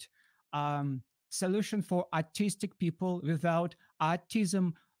create solution for autistic people without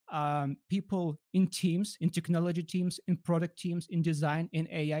autism people in teams, in technology teams, in product teams, in design, in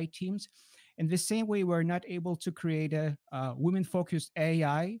AI teams. In the same way, we're not able to create a women-focused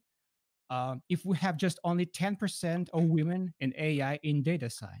AI if we have just only 10% of women in AI in data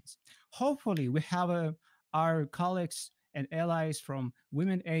science. Hopefully, we have our colleagues and allies from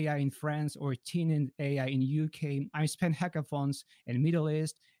Women AI in France or Teen in AI in UK. I spent hackathons in Middle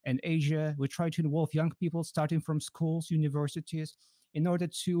East and Asia. We try to involve young people starting from schools, universities, in order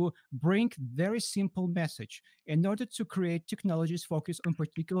to bring very simple message. In order to create technologies focused on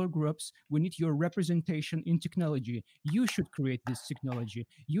particular groups, we need your representation in technology. You should create this technology.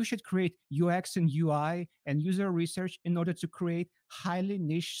 You should create UX and UI and user research in order to create highly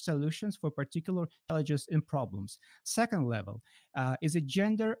niche solutions for particular challenges and problems. Second level is a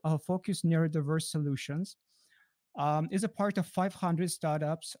gender-focused neurodiverse solutions. Is a part of 500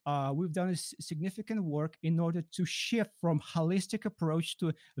 startups. We've done significant work in order to shift from holistic approach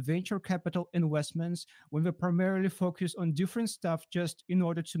to venture capital investments, when we primarily focus on different stuff just in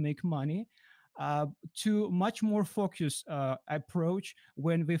order to make money, to much more focused approach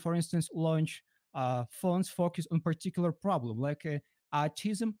when we, for instance, launch funds focused on particular problem, like a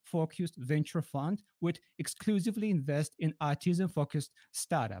autism-focused venture fund would exclusively invest in autism-focused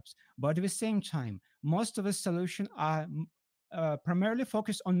startups. But at the same time, most of the solutions are primarily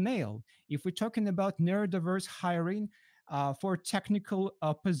focused on male. If we're talking about neurodiverse hiring for technical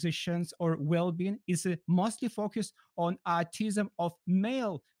positions or well-being, is mostly focused on autism of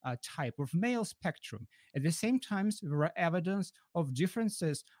male type, of male spectrum. At the same time, there are evidence of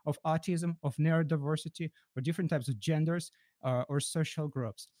differences of autism, of neurodiversity, for different types of genders or social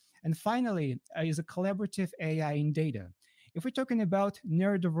groups. And finally, is a collaborative AI in data. If we're talking about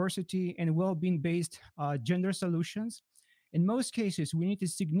neurodiversity and well-being based gender solutions, in most cases, we need a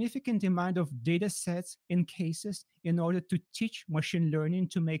significant amount of data sets and cases in order to teach machine learning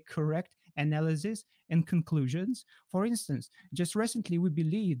to make correct analysis and conclusions. For instance, just recently, we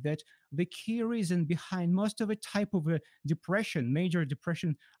believe that the key reason behind most of the type of depression, major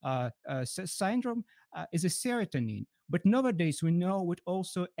depression syndrome, is a serotonin. But nowadays, we know with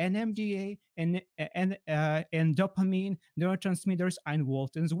also NMDA and dopamine neurotransmitters are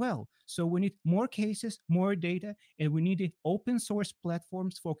involved as well. So we need more cases, more data, and we need open source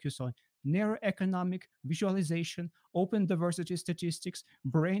platforms focused on neuroeconomic visualization, open diversity statistics,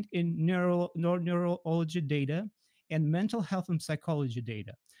 brain and neurology data. and mental health and psychology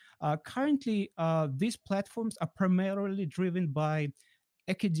data. Currently, these platforms are primarily driven by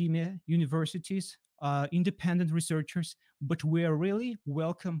academia, universities, independent researchers, but we are really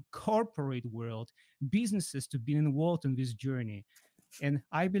welcome corporate world, businesses to be involved in this journey. And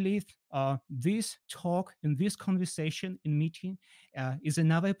I believe this talk and this conversation and meeting is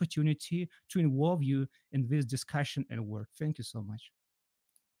another opportunity to involve you in this discussion and work. Thank you so much.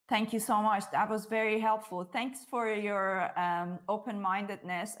 Thank you so much. That was very helpful. Thanks for your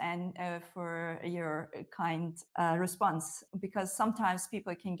open-mindedness and for your kind response, because sometimes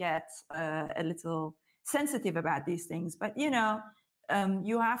people can get a little sensitive about these things. But, you know,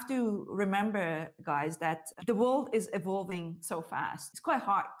 you have to remember, guys, that the world is evolving so fast. It's quite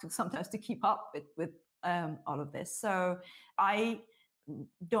hard to sometimes to keep up with all of this. So I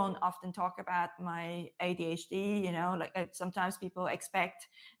don't often talk about my ADHD, you know, like sometimes people expect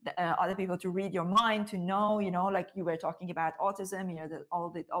other people to read your mind, to know, you know, like you were talking about autism, you know,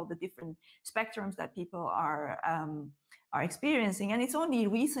 all the different spectrums that people are experiencing. And it's only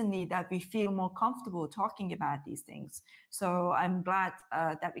recently that we feel more comfortable talking about these things. So I'm glad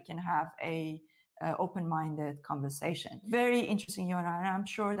that we can have a open-minded conversation. Very interesting, Yona, and I'm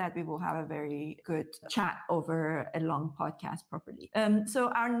sure that we will have a very good chat over a long podcast properly. So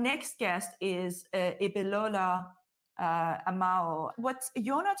our next guest is Ibilola Amao. What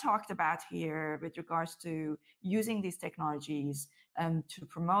Yona talked about here with regards to using these technologies to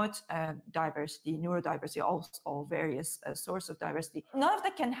promote diversity, neurodiversity, all various sources of diversity. None of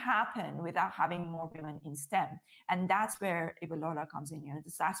that can happen without having more women in STEM. And that's where Ibilola comes in here.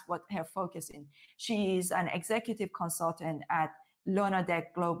 That's what her focus is. She's an executive consultant at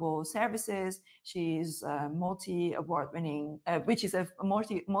Lonadec Global Services. She's multi-award winning, which is a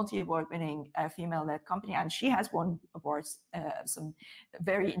multi-award winning female-led company, and she has won awards, some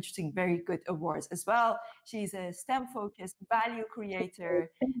very interesting, very good awards as well. She's a STEM-focused value creator,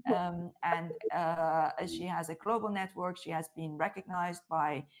 and she has a global network. She has been recognized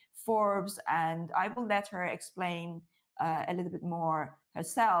by Forbes, and I will let her explain a little bit more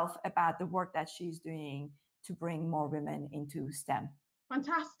herself about the work that she's doing to bring more women into STEM.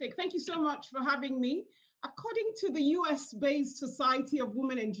 Fantastic. Thank you so much for having me. According to the US-based Society of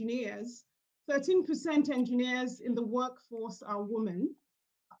Women Engineers, 13% engineers in the workforce are women.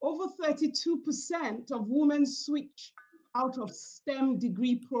 Over 32% of women switch out of STEM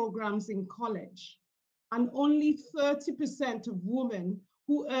degree programs in college. And only 30% of women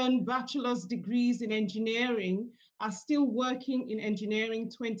who earn bachelor's degrees in engineering are still working in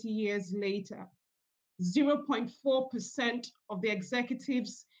engineering 20 years later. 0.4% of the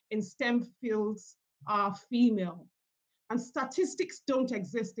executives in STEM fields are female. And statistics don't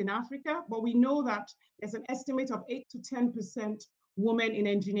exist in Africa, but we know that there's an estimate of 8 to 10% women in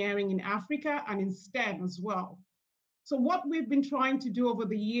engineering in Africa and in STEM as well. So what we've been trying to do over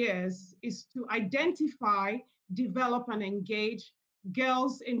the years is to identify, develop, and engage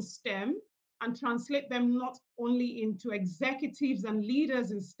girls in STEM and translate them not only into executives and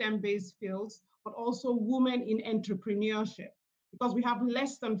leaders in STEM-based fields, but also women in entrepreneurship, because we have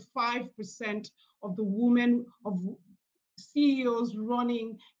less than 5% of the women of CEOs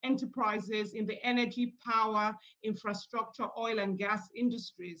running enterprises in the energy, power, infrastructure, oil and gas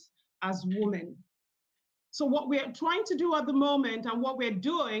industries as women. So what we're trying to do at the moment and what we're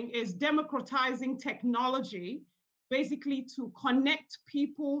doing is democratizing technology, basically to connect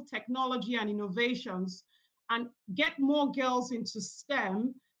people, technology, and innovations and get more girls into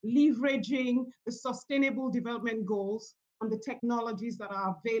STEM, leveraging the Sustainable Development Goals and the technologies that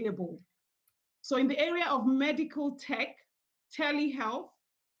are available. So in the area of medical tech, telehealth,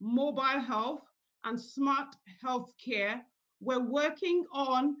 mobile health, and smart healthcare, we're working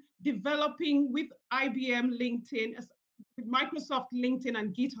on developing with IBM, LinkedIn, with Microsoft, LinkedIn,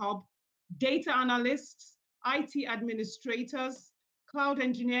 and GitHub, data analysts, IT administrators, cloud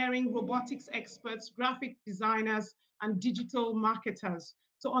engineering, robotics experts, graphic designers, and digital marketers.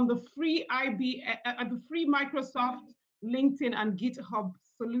 So on the free Microsoft, LinkedIn, and GitHub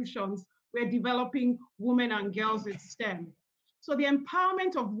solutions, we're developing women and girls in STEM. So the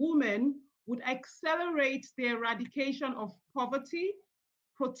empowerment of women would accelerate the eradication of poverty,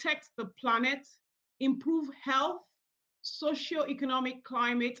 protect the planet, improve health, socio-economic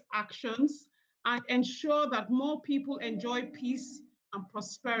climate actions, and ensure that more people enjoy peace and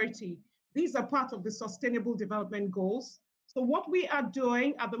prosperity. These are part of the Sustainable Development Goals. So what we are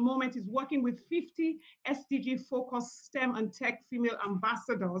doing at the moment is working with 50 SDG-focused STEM and tech female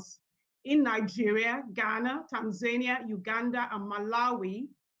ambassadors in Nigeria, Ghana, Tanzania, Uganda, and Malawi.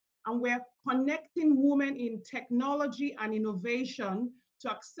 And we're connecting women in technology and innovation to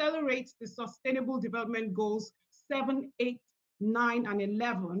accelerate the Sustainable Development Goals 7, 8, 9, and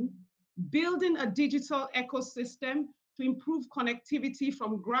 11, building a digital ecosystem to improve connectivity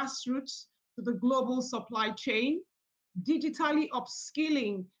from grassroots to the global supply chain, digitally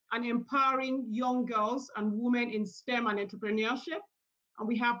upskilling and empowering young girls and women in STEM and entrepreneurship. And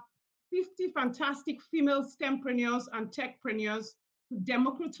we have 50 fantastic female STEMpreneurs and techpreneurs to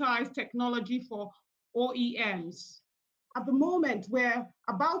democratize technology for OEMs. At the moment, we're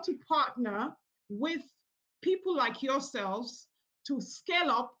about to partner with people like yourselves to scale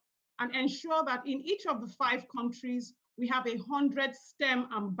up and ensure that in each of the 5 countries, we have 100 STEM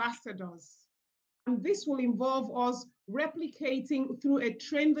ambassadors. And this will involve us replicating through a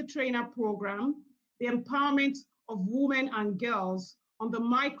train the trainer program, the empowerment of women and girls on the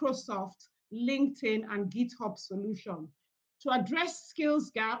Microsoft, LinkedIn, and GitHub solution to address skills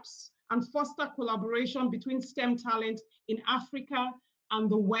gaps and foster collaboration between STEM talent in Africa and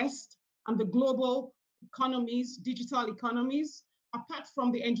the West and the global economies, digital economies. Apart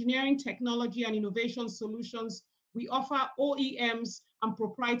from the engineering, technology, and innovation solutions, we offer OEMs and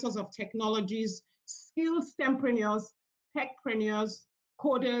proprietors of technologies, skilled STEMpreneurs, techpreneurs,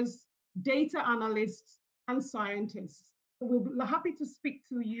 coders, data analysts, and scientists. We'll be happy to speak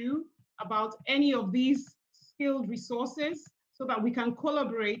to you about any of these skilled resources so that we can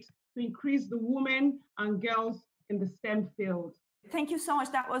collaborate to increase the women and girls in the STEM field. Thank you so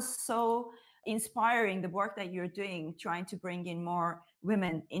much. That was so inspiring, the work that you're doing, trying to bring in more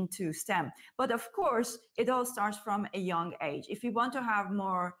women into STEM. But of course, it all starts from a young age. If you want to have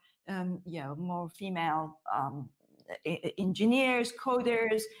more, more female engineers,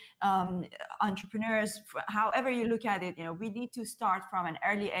 coders, entrepreneurs, however you look at it, we need to start from an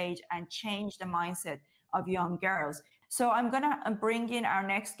early age and change the mindset of young girls. So I'm going to bring in our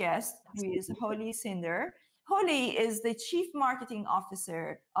next guest, who is Holly Cinder. Holly is the Chief Marketing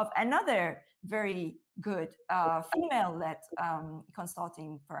Officer of another very good female-led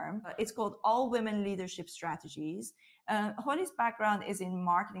consulting firm. It's called All Women Leadership Strategies. Holly's background is in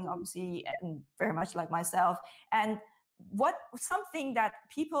marketing, obviously, and very much like myself. And something that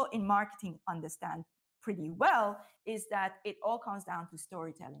people in marketing understand pretty well is that it all comes down to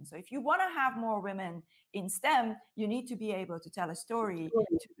storytelling. So if you want to have more women in STEM, you need to be able to tell a story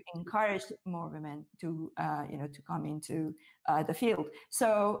to encourage more women to to come into the field.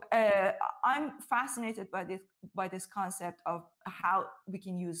 So I'm fascinated by this concept of how we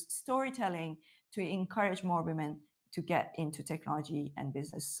can use storytelling to encourage more women to get into technology and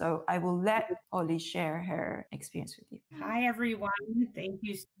business. So I will let Holly share her experience with you. Hi, everyone. Thank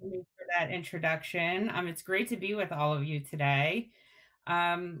you so much for that introduction. It's great to be with all of you today.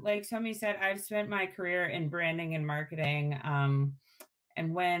 Like Somi said, I've spent my career in branding and marketing.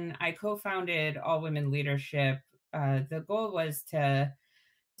 And when I co-founded All Women Leadership, the goal was to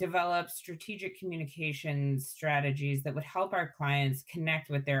develop strategic communications strategies that would help our clients connect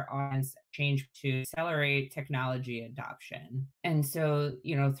with their audience, change to accelerate technology adoption. And so,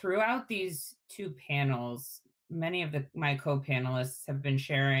 throughout these 2 panels, many of my co-panelists have been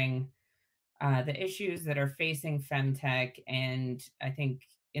sharing the issues that are facing FemTech. And I think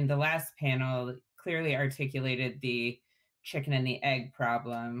in the last panel, clearly articulated the chicken and the egg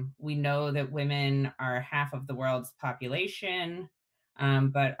problem. We know that women are half of the world's population,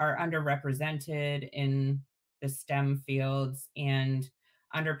 but are underrepresented in the STEM fields and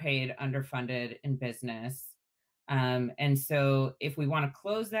underpaid, underfunded in business. And so if we want to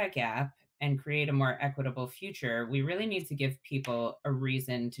close that gap and create a more equitable future, we really need to give people a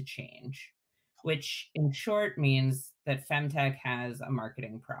reason to change, which in short means that FemTech has a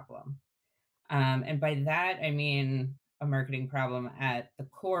marketing problem. And by that, I mean a marketing problem at the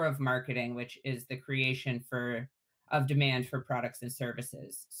core of marketing, which is the creation of demand for products and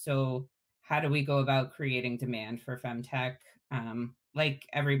services. So how do we go about creating demand for FemTech? Like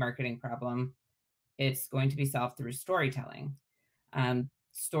every marketing problem, it's going to be solved through storytelling.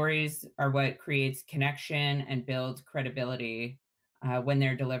 Stories are what creates connection and builds credibility when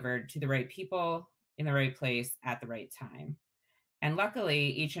they're delivered to the right people in the right place at the right time. And luckily,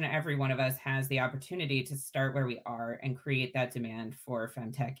 each and every one of us has the opportunity to start where we are and create that demand for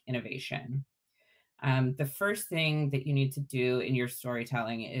FemTech innovation. The first thing that you need to do in your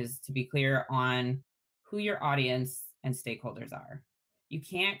storytelling is to be clear on who your audience and stakeholders are. You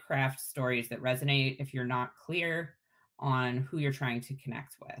can't craft stories that resonate if you're not clear on who you're trying to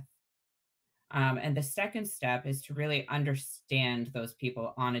connect with. And the second step is to really understand those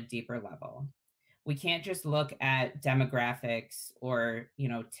people on a deeper level. We can't just look at demographics or,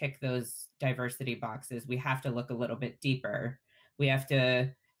 tick those diversity boxes. We have to look a little bit deeper. We have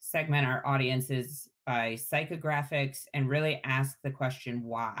to segment our audiences by psychographics and really ask the question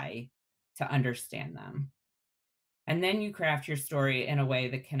why to understand them. And then you craft your story in a way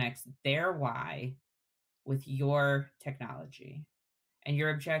that connects their why with your technology. And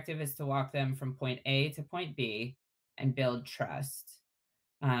your objective is to walk them from point A to point B and build trust.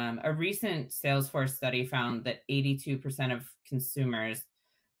 A recent Salesforce study found that 82% of consumers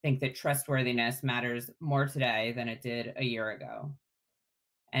think that trustworthiness matters more today than it did a year ago.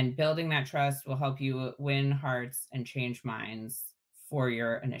 And building that trust will help you win hearts and change minds for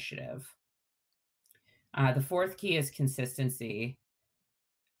your initiative. The fourth key is consistency.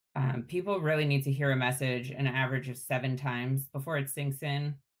 People really need to hear a message an average of 7 times before it sinks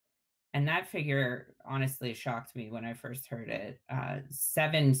in. And that figure honestly shocked me when I first heard it.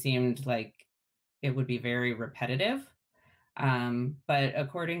 7 seemed like it would be very repetitive. But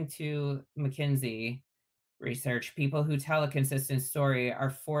according to McKinsey research, people who tell a consistent story are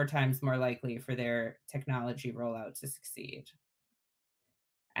 4 times more likely for their technology rollout to succeed.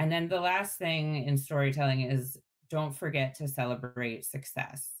 And then the last thing in storytelling is don't forget to celebrate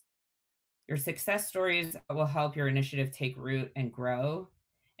success. Your success stories will help your initiative take root and grow,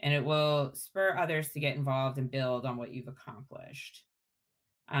 and it will spur others to get involved and build on what you've accomplished.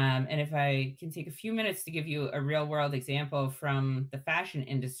 And if I can take a few minutes to give you a real world example from the fashion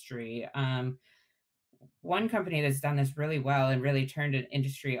industry, one company that's done this really well and really turned an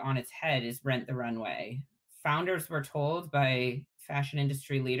industry on its head is Rent the Runway. Founders were told by fashion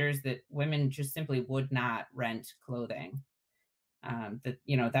industry leaders that women just simply would not rent clothing.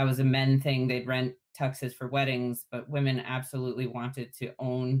 That was a men thing. They'd rent tuxes for weddings, but women absolutely wanted to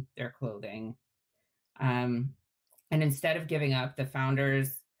own their clothing. And instead of giving up, the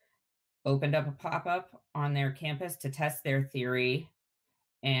founders opened up a pop-up on their campus to test their theory.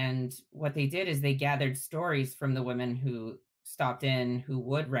 And what they did is they gathered stories from the women who stopped in, who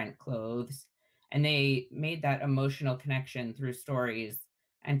would rent clothes, and they made that emotional connection through stories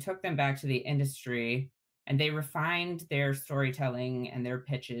and took them back to the industry. And they refined their storytelling and their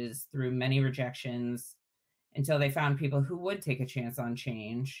pitches through many rejections until they found people who would take a chance on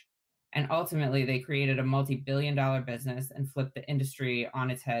change. And ultimately, they created a multi-billion-dollar business and flipped the industry on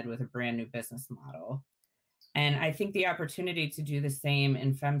its head with a brand new business model. And I think the opportunity to do the same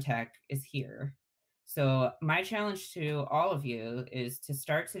in FemTech is here. So my challenge to all of you is to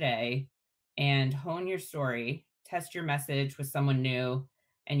start today and hone your story, test your message with someone new,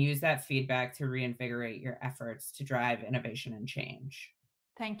 and use that feedback to reinvigorate your efforts to drive innovation and change.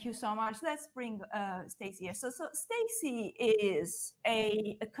 Thank you so much. Let's bring Stacy here. So Stacy is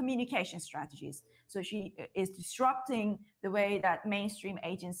a communication strategist. So she is disrupting the way that mainstream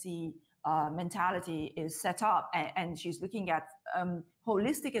agency mentality is set up, and she's looking at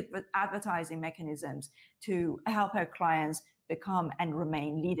holistic advertising mechanisms to help her clients become and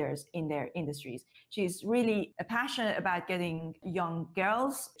remain leaders in their industries. She's really passionate about getting young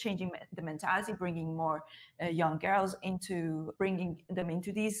girls, changing the mentality, bringing more young girls bringing them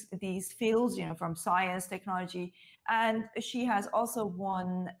into these fields, from science, technology. And she has also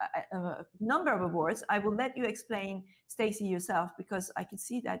won a number of awards. I will let you explain, Stacy, yourself, because I can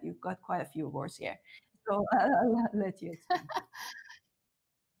see that you've got quite a few awards here. So I'll let you explain.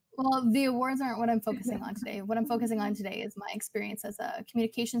 Well, the awards aren't what I'm focusing on today. What I'm focusing on today is my experience as a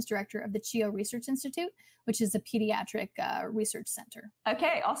communications director of the CHIO Research Institute, which is a pediatric research center.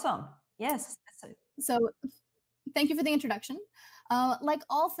 Okay, awesome. Yes. So thank you for the introduction. Like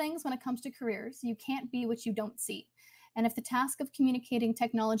all things when it comes to careers, you can't be what you don't see. And if the task of communicating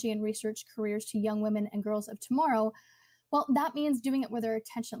technology and research careers to young women and girls of tomorrow, well, that means doing it where their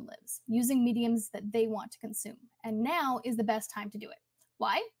attention lives, using mediums that they want to consume. And now is the best time to do it.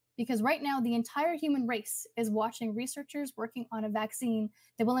 Why? Because right now, the entire human race is watching researchers working on a vaccine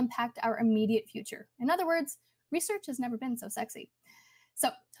that will impact our immediate future. In other words, research has never been so sexy. So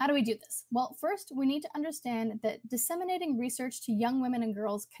how do we do this? Well, first, we need to understand that disseminating research to young women and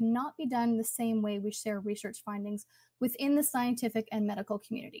girls cannot be done the same way we share research findings within the scientific and medical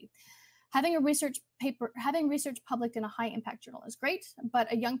community. Having research published in a high impact journal is great,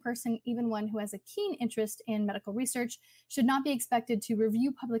 but a young person, even one who has a keen interest in medical research, should not be expected to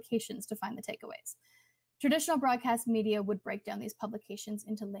review publications to find the takeaways. Traditional broadcast media would break down these publications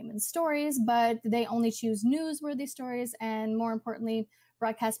into layman's stories, but they only choose newsworthy stories, and more importantly,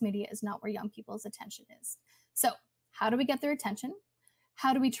 broadcast media is not where young people's attention is. So how do we get their attention?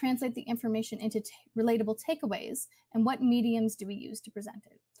 How do we translate the information into relatable takeaways? And what mediums do we use to present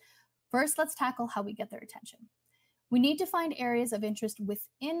it? First, let's tackle how we get their attention. We need to find areas of interest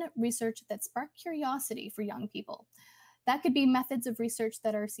within research that spark curiosity for young people. That could be methods of research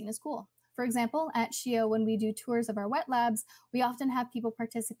that are seen as cool. For example, at CHIO, when we do tours of our wet labs, we often have people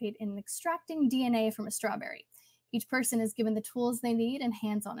participate in extracting DNA from a strawberry. Each person is given the tools they need and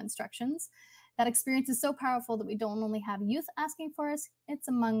hands-on instructions. That experience is so powerful that we don't only have youth asking for us, it's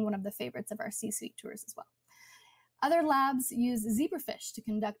among one of the favorites of our C-suite tours as well. Other labs use zebrafish to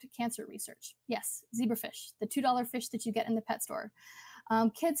conduct cancer research. Yes, zebrafish, the $2 fish that you get in the pet store.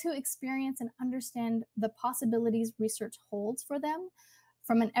 Kids who experience and understand the possibilities research holds for them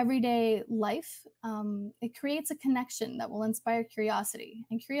from an everyday life, it creates a connection that will inspire curiosity.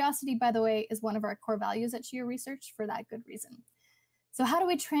 And curiosity, by the way, is one of our core values at Chia Research for that good reason. So how do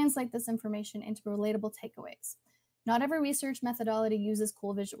we translate this information into relatable takeaways? Not every research methodology uses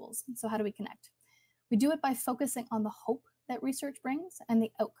cool visuals. So how do we connect? We do it by focusing on the hope that research brings and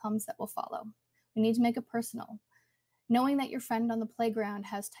the outcomes that will follow. We need to make it personal. Knowing that your friend on the playground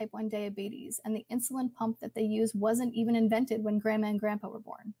has type 1 diabetes and the insulin pump that they use wasn't even invented when grandma and grandpa were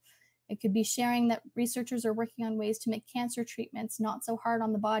born. It could be sharing that researchers are working on ways to make cancer treatments not so hard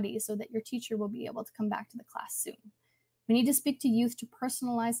on the body so that your teacher will be able to come back to the class soon. We need to speak to youth to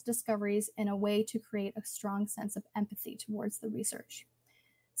personalize discoveries in a way to create a strong sense of empathy towards the research.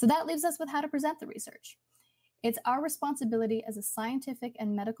 So that leaves us with how to present the research. It's our responsibility as a scientific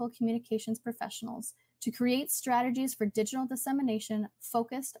and medical communications professionals to create strategies for digital dissemination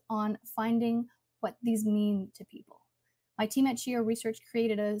focused on finding what these mean to people. My team at Chia Research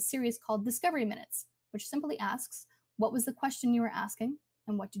created a series called Discovery Minutes, which simply asks, what was the question you were asking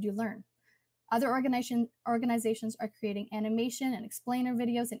and what did you learn? Other organizations are creating animation and explainer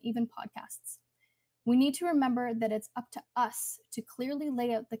videos and even podcasts. We need to remember that it's up to us to clearly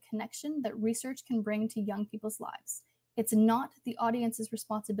lay out the connection that research can bring to young people's lives. It's not the audience's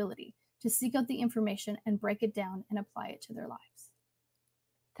responsibility to seek out the information and break it down and apply it to their lives.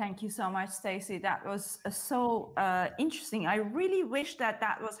 Thank you so much, Stacey. That was so interesting. I really wish that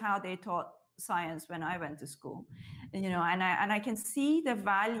was how they taught science when I went to school, and I can see the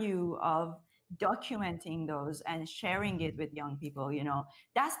value of documenting those and sharing it with young people.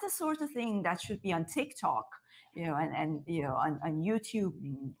 That's the sort of thing that should be on TikTok, and on YouTube,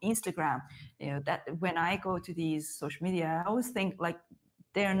 Instagram. That when I go to these social media, I always think like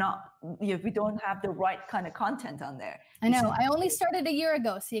they're not, we don't have the right kind of content on there. I know. I only started a year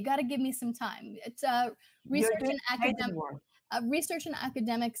ago, so you got to give me some time. It's research and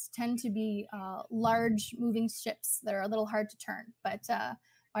academics tend to be large moving ships that are a little hard to turn, but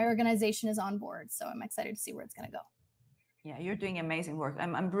my organization is on board, so I'm excited to see where it's going to go. Yeah, you're doing amazing work.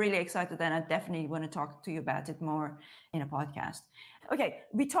 I'm really excited, and I definitely want to talk to you about it more in a podcast. Okay,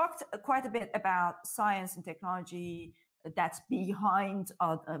 we talked quite a bit about science and technology that's behind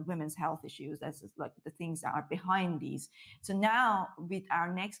women's health issues. That's like the things that are behind these. So now with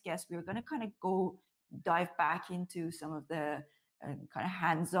our next guest, we're going to kind of dive back into some of the kind of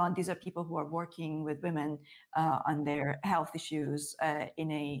hands-on. These are people who are working with women on their health issues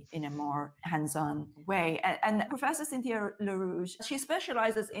in a more hands-on way. And Professor Cynthia LaRouge, she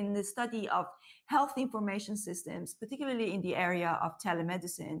specializes in the study of health information systems, particularly in the area of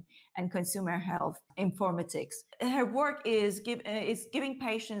telemedicine and consumer health informatics. Her work is giving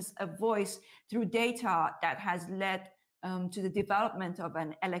patients a voice through data that has led to the development of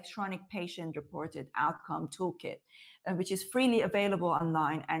an electronic patient-reported outcome toolkit, which is freely available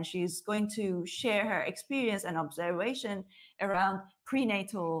online. And she's going to share her experience and observation around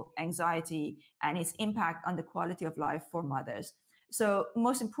prenatal anxiety and its impact on the quality of life for mothers. So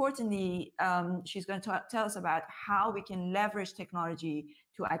most importantly, she's going to tell us about how we can leverage technology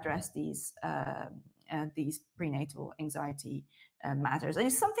to address these prenatal anxiety matters. And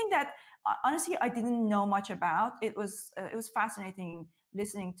it's something that honestly I didn't know much about. It was fascinating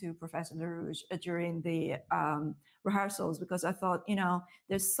listening to Professor LaRouge during the rehearsals, because I thought,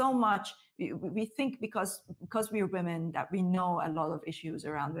 there's so much we think because we're women that we know a lot of issues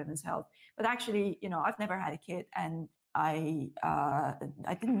around women's health, but actually, I've never had a kid, and I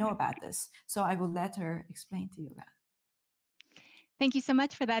didn't know about this. So I will let her explain to you that. Thank you so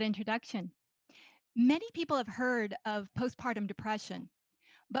much for that introduction. Many people have heard of postpartum depression,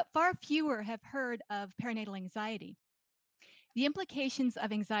 but far fewer have heard of perinatal anxiety. The implications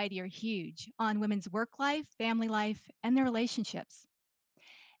of anxiety are huge on women's work life, family life, and their relationships.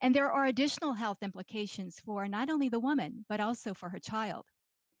 And there are additional health implications for not only the woman, but also for her child.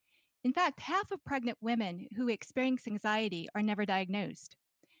 In fact, half of pregnant women who experience anxiety are never diagnosed.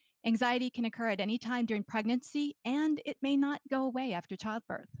 Anxiety can occur at any time during pregnancy, and it may not go away after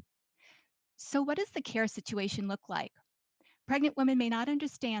childbirth. So what does the care situation look like? Pregnant women may not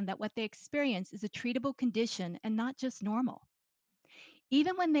understand that what they experience is a treatable condition and not just normal.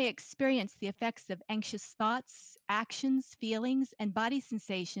 Even when they experience the effects of anxious thoughts, actions, feelings, and body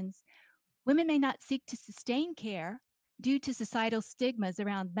sensations, women may not seek to sustain care due to societal stigmas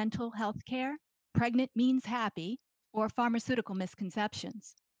around mental health care, pregnant means happy, or pharmaceutical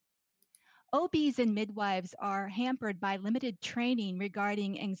misconceptions. OBs and midwives are hampered by limited training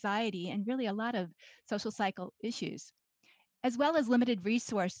regarding anxiety and really a lot of social cycle issues, as well as limited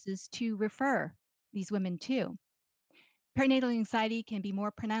resources to refer these women to. Perinatal anxiety can be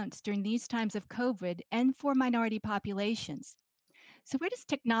more pronounced during these times of COVID and for minority populations. So where does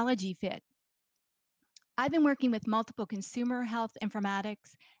technology fit? I've been working with multiple consumer health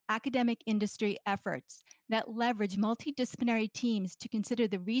informatics, academic industry efforts that leverage multidisciplinary teams to consider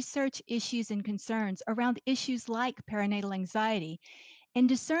the research issues and concerns around issues like perinatal anxiety and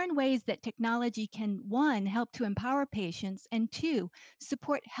discern ways that technology can, one, help to empower patients, and two,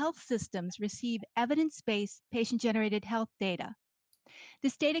 support health systems receive evidence-based patient-generated health data.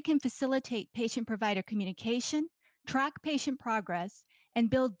 This data can facilitate patient-provider communication, track patient progress, and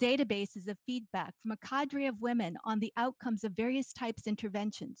build databases of feedback from a cadre of women on the outcomes of various types of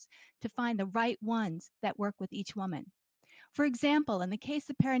interventions to find the right ones that work with each woman. For example, in the case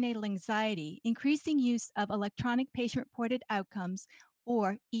of perinatal anxiety, increasing use of electronic patient-reported outcomes,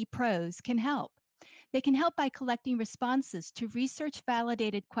 or ePROs, can help. They can help by collecting responses to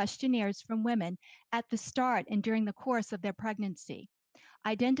research-validated questionnaires from women at the start and during the course of their pregnancy,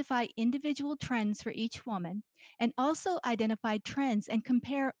 identify individual trends for each woman, and also identify trends and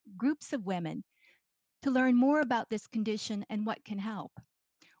compare groups of women to learn more about this condition and what can help.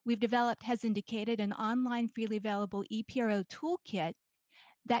 We've developed, as indicated, an online freely available ePRO toolkit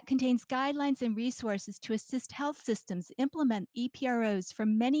that contains guidelines and resources to assist health systems implement ePROs for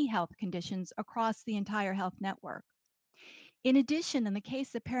many health conditions across the entire health network. In addition, in the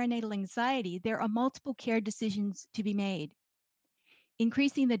case of perinatal anxiety, there are multiple care decisions to be made.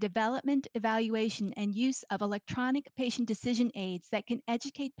 Increasing the development, evaluation, and use of electronic patient decision aids that can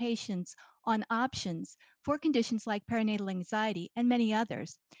educate patients on options for conditions like perinatal anxiety and many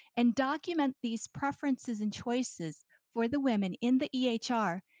others, and document these preferences and choices for the women in the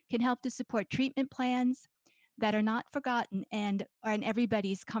EHR can help to support treatment plans that are not forgotten and are in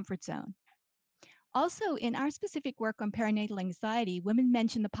everybody's comfort zone. Also, in our specific work on perinatal anxiety, women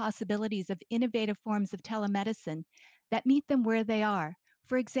mention the possibilities of innovative forms of telemedicine that meet them where they are.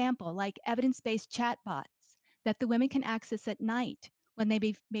 For example, like evidence-based chatbots that the women can access at night when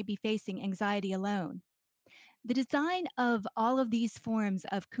they may be facing anxiety alone. The design of all of these forms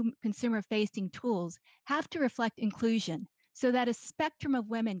of consumer-facing tools have to reflect inclusion so that a spectrum of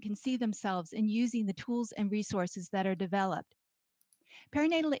women can see themselves in using the tools and resources that are developed.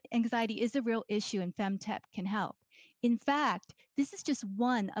 Perinatal anxiety is a real issue and FemTech can help. In fact, this is just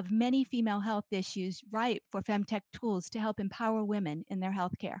one of many female health issues ripe for FemTech tools to help empower women in their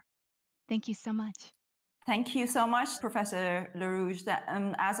healthcare. Thank you so much. Thank you so much, Professor LaRouche. That,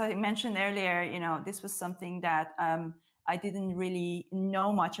 as I mentioned earlier, this was something that I didn't really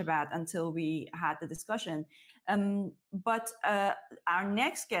know much about until we had the discussion. But our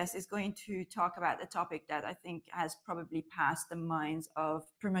next guest is going to talk about a topic that I think has probably passed the minds of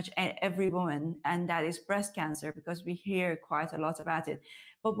pretty much every woman, and that is breast cancer, because we hear quite a lot about it.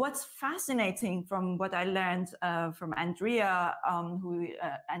 But what's fascinating from what I learned from Andrea,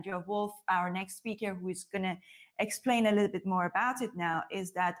 Andrea Wolf, our next speaker, who is going to explain a little bit more about it now,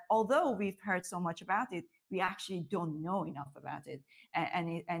 is that although we've heard so much about it, we actually don't know enough about it.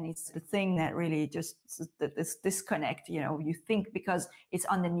 And it's the thing that really just this disconnect, you think because it's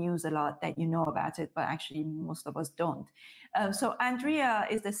on the news a lot that you know about it, but actually most of us don't. So Andrea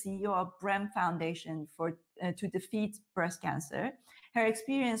is the CEO of BREM Foundation to Defeat Breast Cancer. Her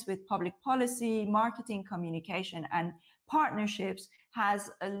experience with public policy, marketing, communication, and partnerships has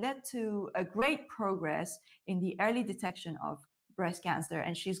led to a great progress in the early detection of breast cancer,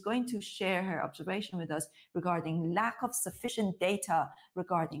 and she's going to share her observation with us regarding lack of sufficient data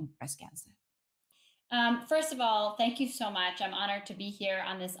regarding breast cancer. First of all, thank you so much. I'm honored to be here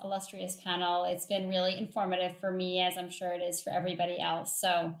on this illustrious panel. It's been really informative for me, as I'm sure it is for everybody else.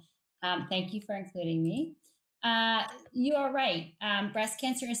 So thank you for including me. You are right. Breast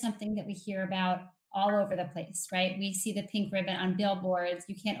cancer is something that we hear about all over the place, right? We see the pink ribbon on billboards.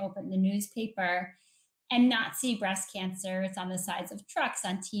 You can't open the newspaper and not see breast cancer. It's on the sides of trucks,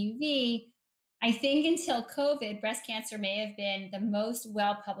 on TV. I think until COVID, breast cancer may have been the most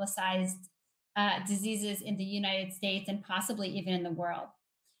well-publicized diseases in the United States and possibly even in the world.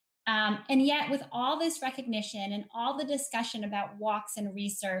 And yet with all this recognition and all the discussion about walks and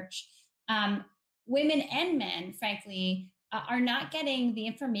research, women and men, frankly, are not getting the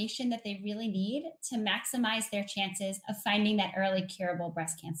information that they really need to maximize their chances of finding that early curable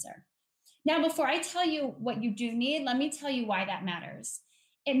breast cancer. Now, before I tell you what you do need, let me tell you why that matters.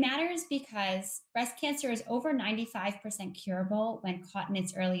 It matters because breast cancer is over 95% curable when caught in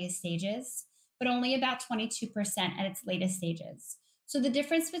its earliest stages, but only about 22% at its latest stages. So the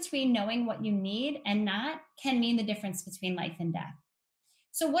difference between knowing what you need and not can mean the difference between life and death.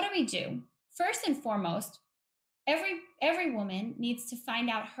 So what do we do? First and foremost, every woman needs to find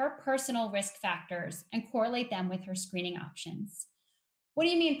out her personal risk factors and correlate them with her screening options. What do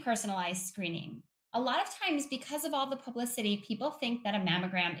you mean personalized screening? A lot of times, because of all the publicity, people think that a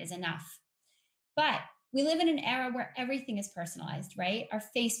mammogram is enough. But we live in an era where everything is personalized, right? Our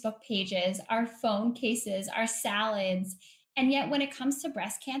Facebook pages, our phone cases, our salads. And yet when it comes to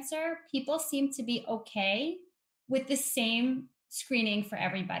breast cancer, people seem to be okay with the same screening for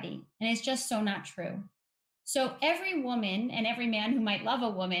everybody. And it's just so not true. So every woman and every man who might love a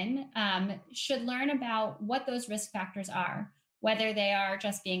woman should learn about what those risk factors are, whether they are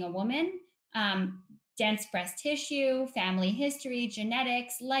just being a woman, dense breast tissue, family history,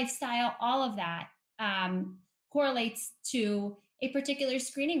 genetics, lifestyle, all of that correlates to a particular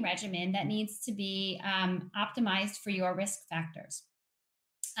screening regimen that needs to be optimized for your risk factors.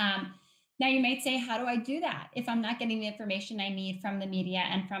 Now you might say, how do I do that if I'm not getting the information I need from the media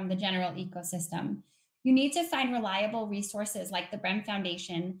and from the general ecosystem? You need to find reliable resources like the Brem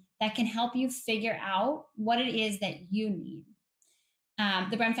Foundation that can help you figure out what it is that you need.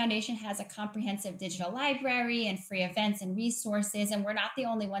 The Brem Foundation has a comprehensive digital library and free events and resources, and we're not the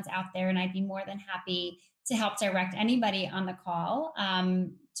only ones out there, and I'd be more than happy to help direct anybody on the call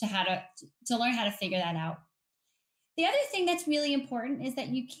to learn how to figure that out. The other thing that's really important is that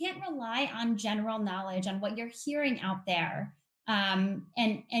you can't rely on general knowledge, on what you're hearing out there, and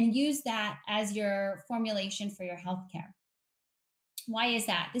use that as your formulation for your healthcare. Why is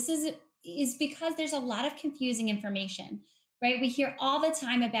that? This is because there's a lot of confusing information, right? We hear all the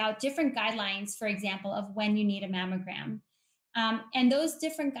time about different guidelines, for example, of when you need a mammogram. And those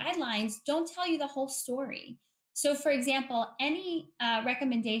different guidelines don't tell you the whole story. So for example, any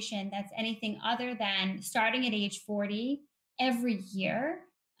recommendation that's anything other than starting at age 40 every year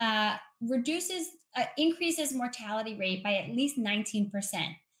increases mortality rate by at least 19%.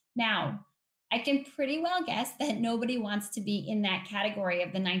 Now, I can pretty well guess that nobody wants to be in that category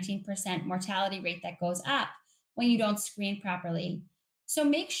of the 19% mortality rate that goes up when you don't screen properly. So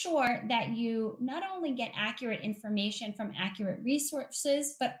make sure that you not only get accurate information from accurate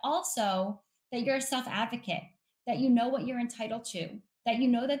resources, but also that you're a self-advocate, that you know what you're entitled to, that you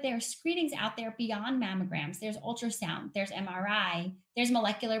know that there are screenings out there beyond mammograms. There's ultrasound, there's MRI, there's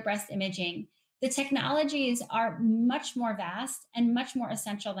molecular breast imaging. The technologies are much more vast and much more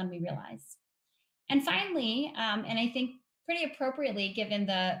essential than we realize. And finally, and I think pretty appropriately given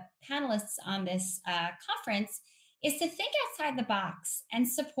the panelists on this conference, is to think outside the box and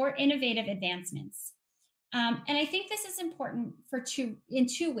support innovative advancements. And I think this is important in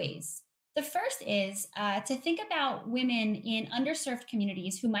two ways. The first is to think about women in underserved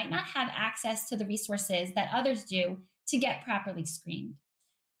communities who might not have access to the resources that others do to get properly screened.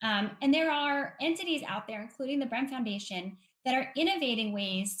 And there are entities out there, including the Brem Foundation, that are innovating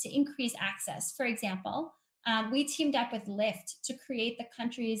ways to increase access. For example, we teamed up with Lyft to create the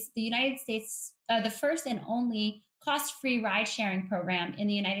United States, the first and only cost-free ride-sharing program in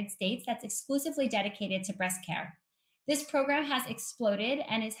the United States that's exclusively dedicated to breast care. This program has exploded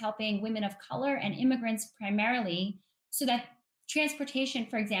and is helping women of color and immigrants primarily, so that transportation,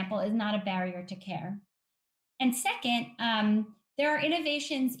 for example, is not a barrier to care. And second, there are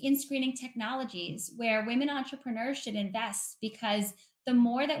innovations in screening technologies where women entrepreneurs should invest, because the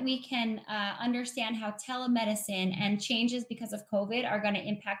more that we can understand how telemedicine and changes because of COVID are going to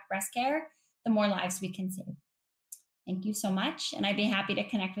impact breast care, the more lives we can save. Thank you so much. And I'd be happy to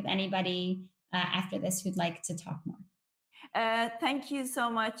connect with anybody after this who'd like to talk more. Thank you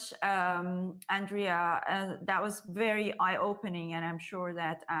so much, Andrea. That was very eye-opening, and I'm sure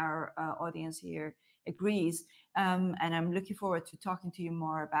that our audience here agrees. And I'm looking forward to talking to you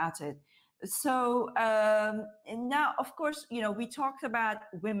more about it. So now, of course, we talked about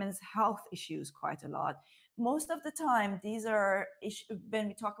women's health issues quite a lot. Most of the time, these are when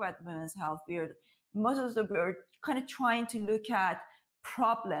we talk about women's health, we're kind of trying to look at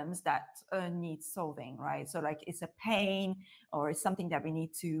problems that need solving, right? So like it's a pain or it's something that we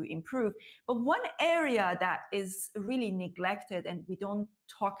need to improve. But one area that is really neglected and we don't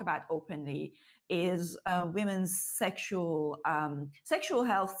talk about openly is women's sexual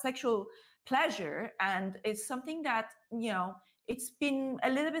health, sexual pleasure. And it's something that, it's been a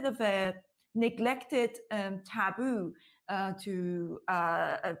little bit of a neglected taboo to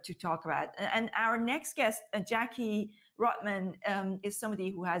talk about. And our next guest, Jackie Rotman, is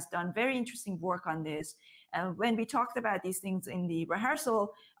somebody who has done very interesting work on this. When we talked about these things in the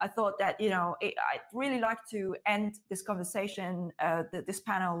rehearsal, I thought that, I'd really like to end this conversation, this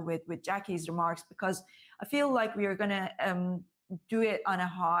panel with Jackie's remarks, because I feel like we are going to do it on a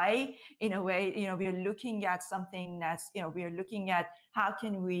high in a way. We are looking at something that's, we are looking at how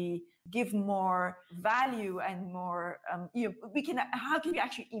can we give more value and more, how can we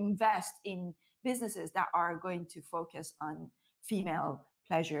actually invest in businesses that are going to focus on female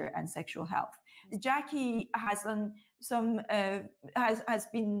pleasure and sexual health. Jackie has has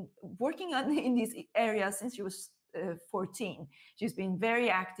been working in these areas since she was 14. She's been very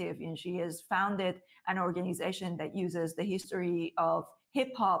active, and she has founded an organization that uses the history of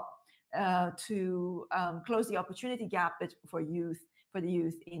hip hop to close the opportunity gap for the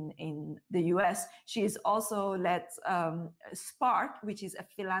youth in the US. She's also led Spark, which is a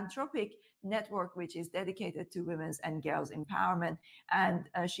philanthropic network which is dedicated to women's and girls' empowerment. And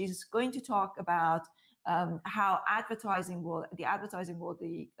she's going to talk about how the advertising world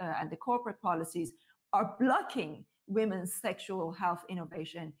and the corporate policies are blocking women's sexual health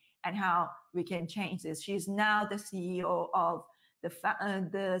innovation and how we can change this. She's now the CEO of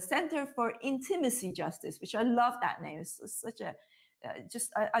the Center for Intimacy Justice, which I love that name. It's such a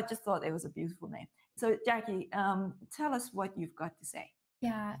I just thought it was a beautiful name. So Jackie, tell us what you've got to say.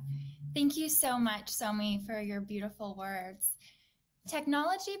 Yeah, thank you so much, Somi, for your beautiful words.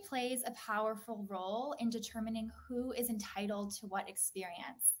 Technology plays a powerful role in determining who is entitled to what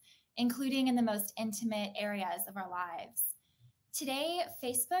experience, including in the most intimate areas of our lives. Today,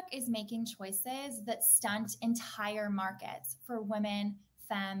 Facebook is making choices that stunt entire markets for women,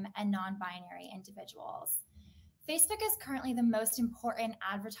 femme, and non-binary individuals. Facebook is currently the most important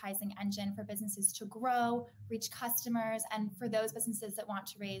advertising engine for businesses to grow, reach customers, and for those businesses that want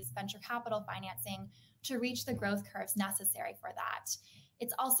to raise venture capital financing to reach the growth curves necessary for that.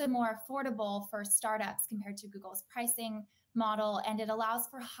 It's also more affordable for startups compared to Google's pricing model, and it allows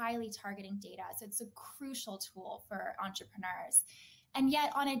for highly targeting data. So it's a crucial tool for entrepreneurs. And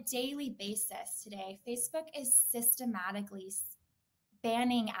yet on a daily basis today, Facebook is systematically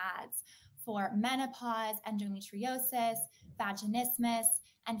banning ads for menopause, endometriosis, vaginismus,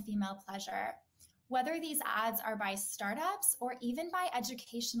 and female pleasure, whether these ads are by startups or even by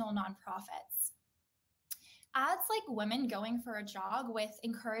educational nonprofits. Ads like women going for a jog with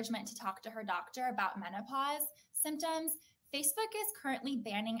encouragement to talk to her doctor about menopause symptoms, Facebook is currently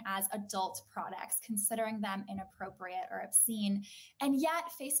banning as adult products, considering them inappropriate or obscene. And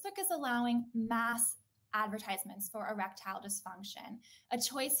yet Facebook is allowing mass advertisements for erectile dysfunction, a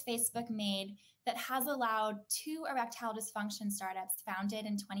choice Facebook made that has allowed 2 erectile dysfunction startups founded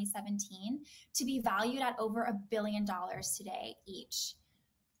in 2017 to be valued at over $1 billion today each.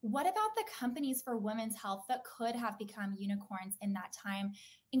 What about the companies for women's health that could have become unicorns in that time,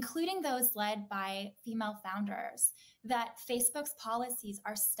 including those led by female founders, that Facebook's policies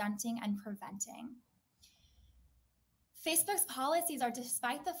are stunting and preventing? Facebook's policies are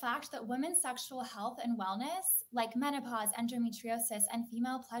despite the fact that women's sexual health and wellness, like menopause, endometriosis, and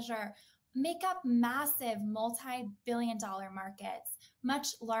female pleasure, make up massive multi-billion-dollar markets, much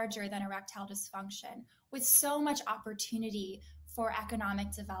larger than erectile dysfunction, with so much opportunity for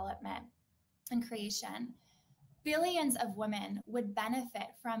economic development and creation. Billions of women would benefit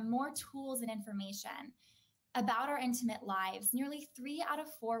from more tools and information about our intimate lives. Nearly 3 out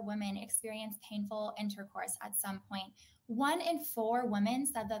of 4 women experience painful intercourse at some point. 1 in 4 women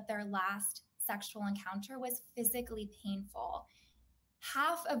said that their last sexual encounter was physically painful.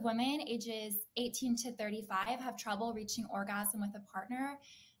 Half of women ages 18 to 35 have trouble reaching orgasm with a partner.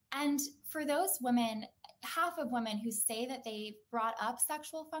 And for those women, half of women who say that they brought up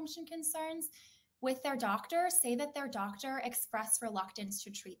sexual function concerns with their doctor say that their doctor expressed reluctance to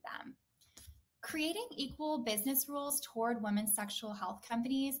treat them. Creating equal business rules toward women's sexual health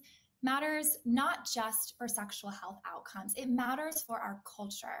companies matters not just for sexual health outcomes, it matters for our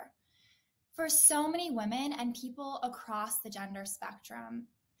culture. For so many women and people across the gender spectrum,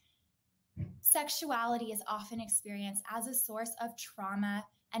 sexuality is often experienced as a source of trauma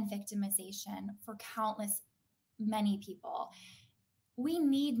and victimization for many people. We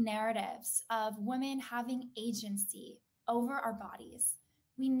need narratives of women having agency over our bodies.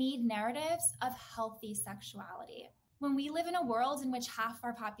 We need narratives of healthy sexuality. When we live in a world in which half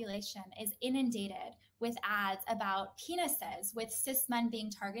our population is inundated with ads about penises, with cis men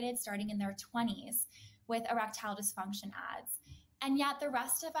being targeted starting in their 20s with erectile dysfunction ads, and yet the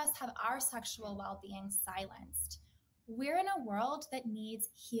rest of us have our sexual well-being silenced, we're in a world that needs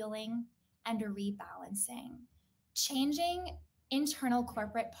healing and a rebalancing. Changing internal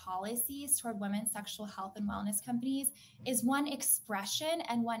corporate policies toward women's sexual health and wellness companies is one expression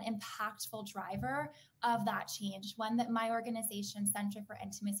and one impactful driver of that change, one that my organization, Center for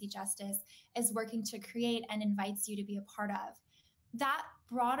Intimacy Justice, is working to create and invites you to be a part of. That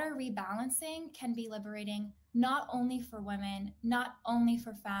broader rebalancing can be liberating not only for women, not only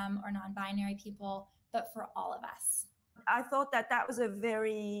for femme or non-binary people, but for all of us. I thought that that was a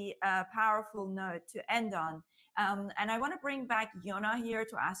very powerful note to end on. And I want to bring back Yona here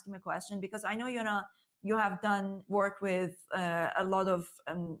to ask him a question, because I know, Yona, you have done work with a lot of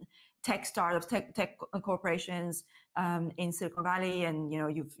tech startups, tech corporations in Silicon Valley, and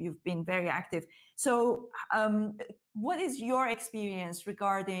you've been very active. So what is your experience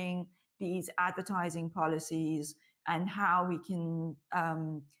regarding these advertising policies and how we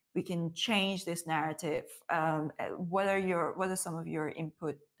can change this narrative? What are some of your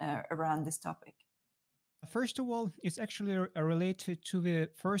input around this topic? First of all, it's actually related to the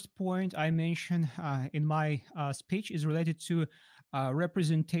first point I mentioned in my speech, is related to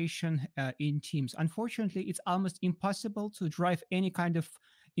representation in teams. Unfortunately, it's almost impossible to drive any kind of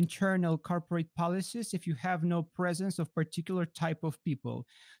internal corporate policies if you have no presence of particular type of people.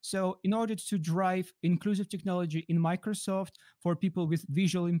 So in order to drive inclusive technology in Microsoft for people with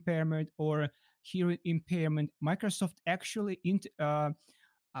visual impairment or hearing impairment, Microsoft actually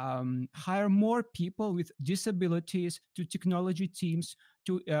hire more people with disabilities to technology teams,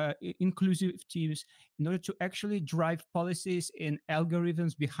 to inclusive teams, in order to actually drive policies and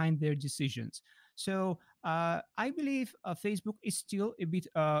algorithms behind their decisions. So I believe Facebook is still a bit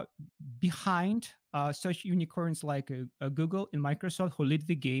behind such unicorns like Google and Microsoft, who lead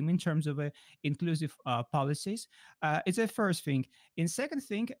the game in terms of inclusive policies. It's a first thing. And second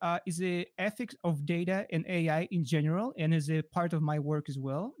thing is the ethics of data and AI in general, and is a part of my work as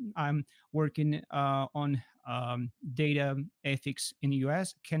well. I'm working on data ethics in the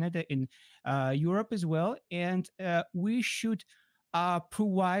US, Canada, in Europe as well. And we should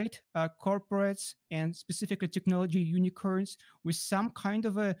provide corporates and specifically technology unicorns with some kind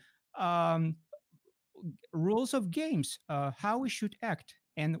of a rules of games, how we should act.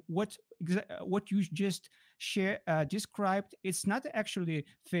 And what you just described, it's not actually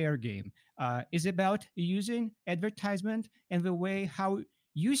fair game. It's about using advertisement and the way how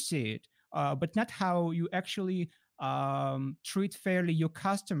you see it, but not how you actually treat fairly your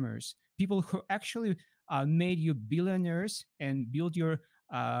customers, people who actually made you billionaires and build your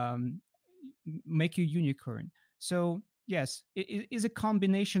make you unicorn. So yes, it is a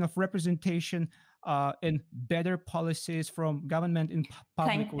combination of representation and better policies from government and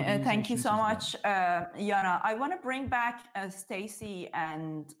public organizations. Thank you so much, Yana. I want to bring back Stacy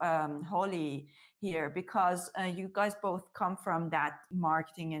and Holly here, because you guys both come from that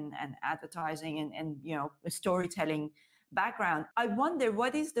marketing and advertising and storytelling background. I wonder,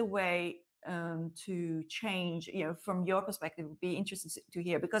 what is the way to change, from your perspective? Would be interested to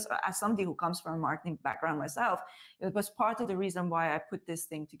hear, because as somebody who comes from a marketing background myself, it was part of the reason why I put this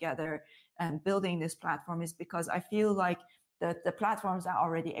thing together and building this platform, is because I feel like the platforms that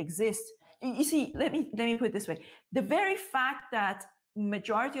already exist, you see, let me put it this way: the very fact that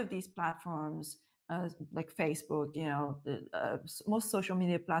majority of these platforms, like Facebook, most social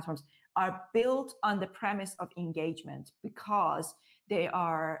media platforms, are built on the premise of engagement, because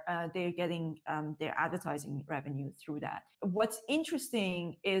they're getting their advertising revenue through that. What's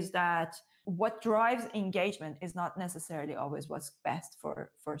interesting is that what drives engagement is not necessarily always what's best for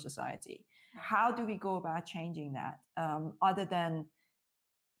society. How do we go about changing that, other than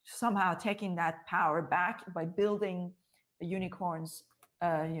somehow taking that power back by building unicorns,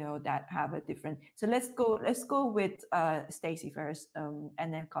 that have a different. So let's go with Stacy first,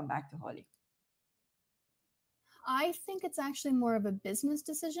 and then come back to Holly. I think it's actually more of a business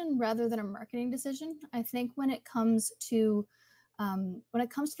decision rather than a marketing decision. I think when it comes to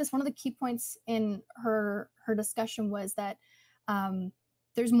this, one of the key points in her discussion was that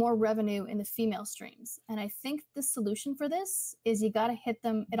there's more revenue in the female streams. And I think the solution for this is you got to hit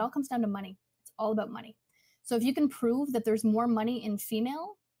them. It all comes down to money. It's all about money. So if you can prove that there's more money in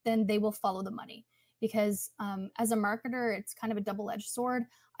female, then they will follow the money. Because as a marketer, it's kind of a double-edged sword.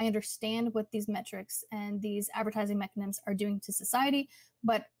 I understand what these metrics and these advertising mechanisms are doing to society,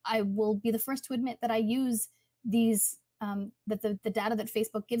 but I will be the first to admit that I use these, that the data that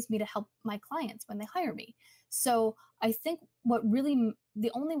Facebook gives me to help my clients when they hire me. So I think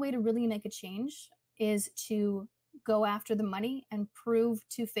the only way to really make a change is to go after the money and prove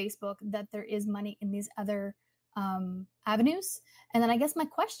to Facebook that there is money in these other avenues. And then I guess my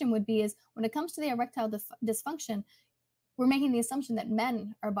question would be is, when it comes to the erectile dysfunction, we're making the assumption that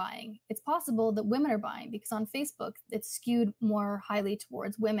men are buying. It's possible that women are buying, because on Facebook, it's skewed more highly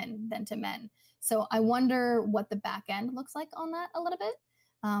towards women than to men. So I wonder what the back end looks like on that a little bit.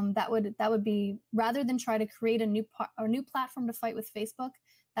 That would be, rather than try to create a new platform to fight with Facebook,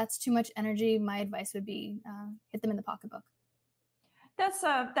 that's too much energy. My advice would be hit them in the pocketbook.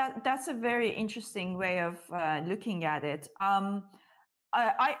 That's a very interesting way of looking at it.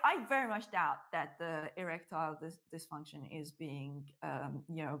 I very much doubt that the erectile dysfunction is being,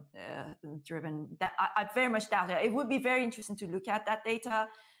 driven. That I very much doubt it. It would be very interesting to look at that data,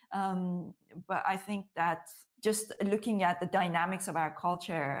 but I think that just looking at the dynamics of our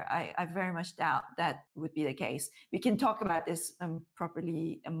culture, I very much doubt that would be the case. We can talk about this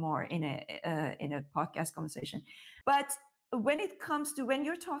properly more in a podcast conversation, but when it comes to when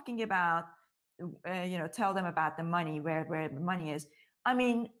you're talking about, tell them about the money, where the money is. I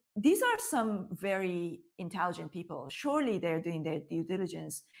mean, these are some very intelligent people. Surely they're doing their due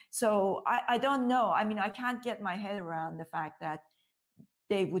diligence. So I don't know. I mean, I can't get my head around the fact that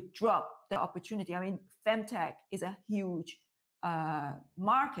they would drop the opportunity. I mean, FemTech is a huge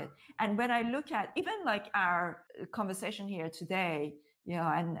market. And when I look at even like our conversation here today,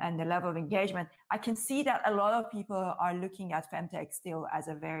 and the level of engagement, I can see that a lot of people are looking at FemTech still as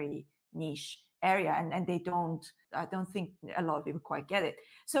a very niche area, and I don't think a lot of people quite get it.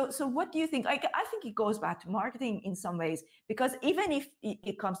 So what do you think? I think it goes back to marketing in some ways, because even if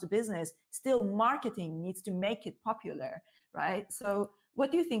it comes to business, still marketing needs to make it popular, right? So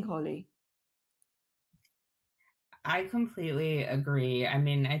what do you think, Holly? I completely agree. I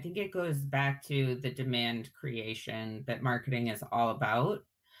mean, I think it goes back to the demand creation that marketing is all about.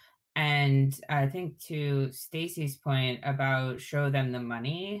 And I think to Stacy's point about show them the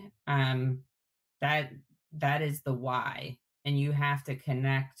money, that is the why. And you have to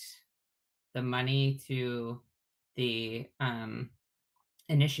connect the money to the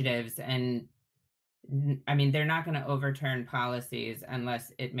initiatives. And I mean, they're not going to overturn policies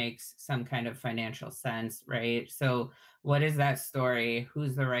unless it makes some kind of financial sense, right? So what is that story?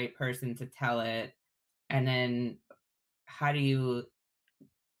 Who's the right person to tell it? And then how do you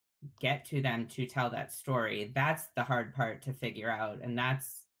get to them to tell that story? That's the hard part to figure out. And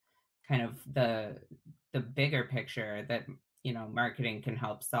that's kind of the bigger picture that, marketing can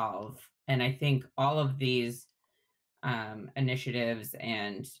help solve. And I think all of these initiatives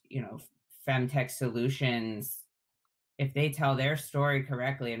and, FemTech solutions, if they tell their story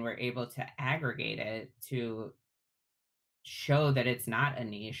correctly and we're able to aggregate it to show that it's not a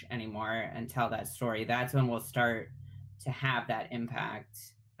niche anymore and tell that story, that's when we'll start to have that impact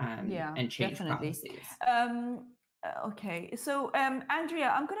and change definitely. policies. Okay, so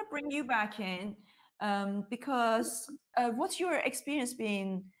Andrea, I'm going to bring you back in because what's your experience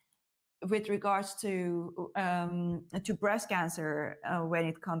been with regards to breast cancer when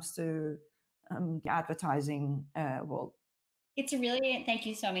it comes to advertising world? Thank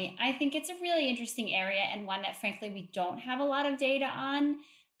you, Somi. I think it's a really interesting area, and one that frankly we don't have a lot of data on.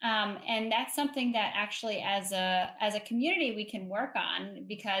 And that's something that actually as a community we can work on,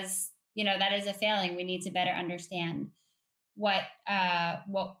 because that is a failing. We need to better understand what's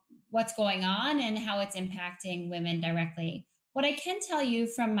going on and how it's impacting women directly. What I can tell you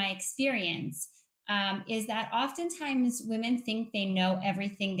from my experience is that oftentimes women think they know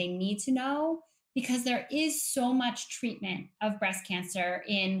everything they need to know, because there is so much treatment of breast cancer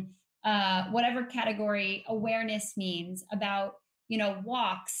in whatever category awareness means, about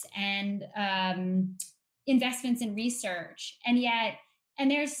walks and investments in research, and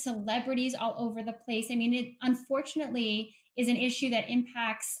there's celebrities all over the place. I mean, it unfortunately is an issue that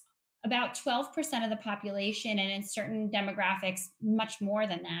impacts about 12% of the population, and in certain demographics, much more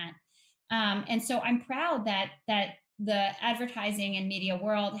than that. And so I'm proud that the advertising and media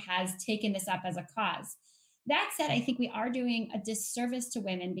world has taken this up as a cause. That said, I think we are doing a disservice to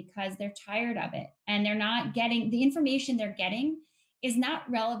women because they're tired of it, and they're not getting the information they're getting is not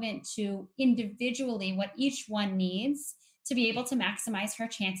relevant to individually what each one needs to be able to maximize her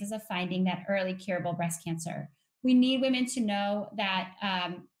chances of finding that early curable breast cancer. We need women to know that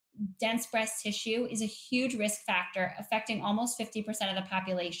dense breast tissue is a huge risk factor affecting almost 50% of the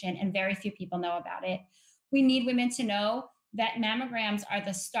population, and very few people know about it. We need women to know that mammograms are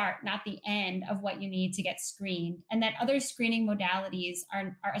the start, not the end of what you need to get screened, and that other screening modalities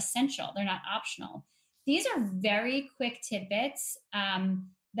are essential. They're not optional. These are very quick tidbits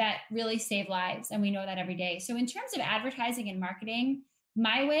that really save lives, and we know that every day. So in terms of advertising and marketing,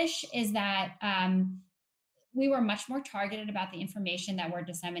 my wish is that we were much more targeted about the information that we're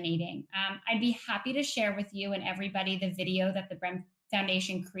disseminating. I'd be happy to share with you and everybody the video that the Brem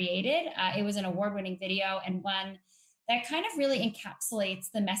Foundation created. It was an award-winning video, and one that kind of really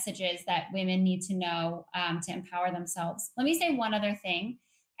encapsulates the messages that women need to know to empower themselves. Let me say one other thing.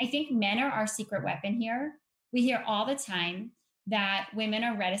 I think men are our secret weapon here. We hear all the time that women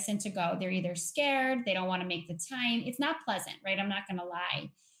are reticent to go. They're either scared, they don't want to make the time. It's not pleasant, right? I'm not going to lie.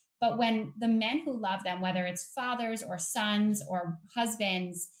 But when the men who love them, whether it's fathers or sons or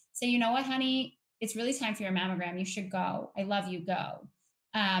husbands, say, you know what, honey, it's really time for your mammogram. You should go. I love you. Go.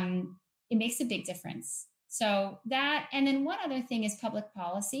 It makes a big difference. So that, and then one other thing is public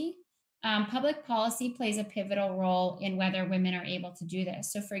policy. Public policy plays a pivotal role in whether women are able to do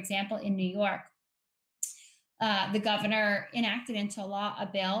this. So for example, in New York, the governor enacted into law a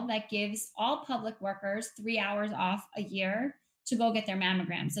bill that gives all public workers 3 hours off a year to go get their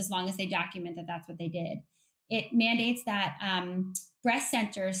mammograms, as long as they document that that's what they did. It mandates that breast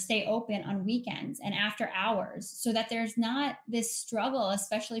centers stay open on weekends and after hours, so that there's not this struggle,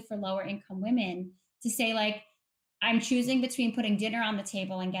 especially for lower income women, to say like, I'm choosing between putting dinner on the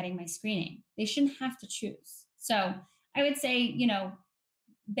table and getting my screening. They shouldn't have to choose. So I would say, you know,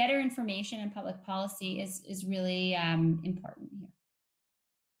 better information and public policy is really important here.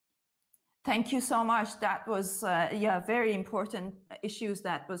 Thank you so much. That was, very important issues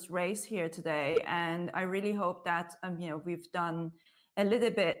that was raised here today. And I really hope that, we've done a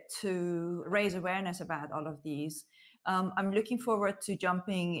little bit to raise awareness about all of these. I'm looking forward to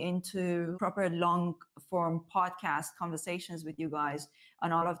jumping into proper long form podcast conversations with you guys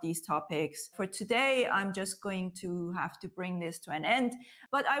on all of these topics. For today, I'm just going to have to bring this to an end,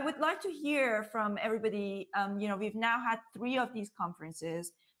 but I would like to hear from everybody. We've now had 3 of these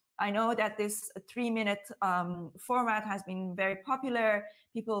conferences. I know that this 3-minute format has been very popular.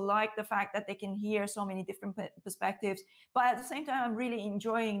 People like the fact that they can hear so many different perspectives, but at the same time, I'm really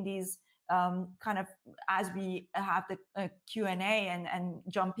enjoying these kind of, as we have the Q&A and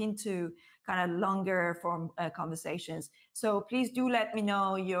jump into kind of longer form conversations. So please do let me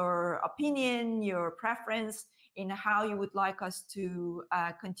know your opinion, your preference in how you would like us to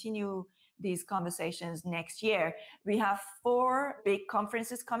continue these conversations next year. We have 4 big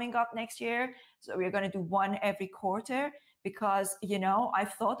conferences coming up next year. So we're going to do one every quarter, because, I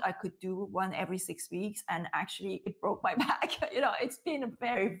thought I could do one every 6 weeks, and actually it broke my back. It's been a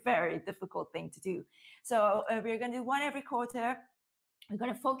very, very difficult thing to do. So we're going to do one every quarter. We're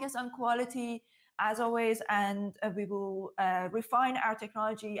going to focus on quality as always, and we will refine our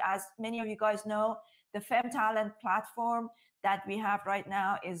technology. As many of you guys know, the FemTalent platform that we have right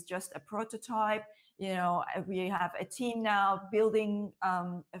now is just a prototype. We have a team now building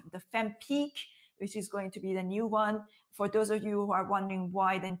the FemPeak, which is going to be the new one. For those of you who are wondering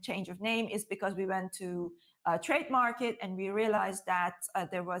why the change of name, is because we went to trademark it and we realized that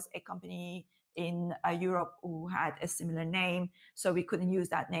there was a company in Europe who had a similar name, so we couldn't use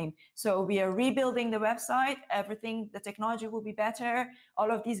that name. So we are rebuilding the website. Everything, the technology will be better.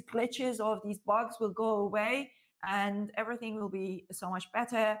 All of these glitches, all of these bugs will go away, and everything will be so much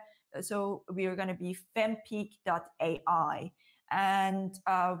better. So we are going to be fempeak.ai, and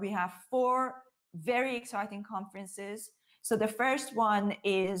we have 4 very exciting conferences. So the first one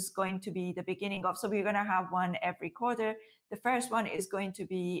is going to be the beginning of, so we're going to have one every quarter. The first one is going to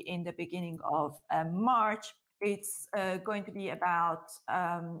be in the beginning of March. It's going to be about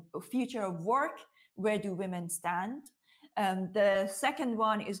future of work. Where do women stand? The second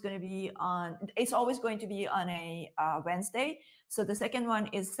one is going to be on, it's always going to be on a Wednesday. So the second one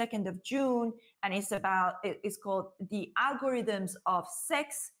is 2nd of June, and it's called The Algorithms of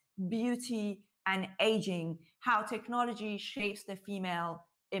Sex, Beauty, and Aging, How Technology Shapes the Female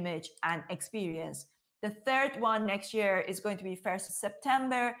Image and Experience. The third one next year is going to be 1st of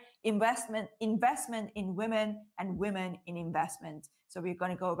September, investment in women and women in investment. So we're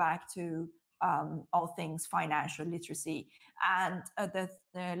going to go back to all things financial literacy. And the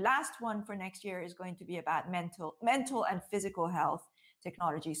last one for next year is going to be about mental and physical health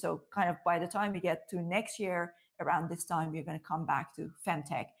technology. So kind of by the time we get to next year, around this time, we're going to come back to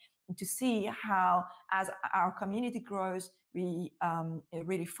FemTech to see how, as our community grows, we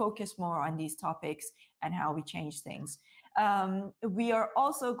really focus more on these topics and how we change things. We are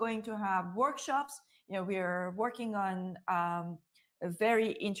also going to have workshops. We are working on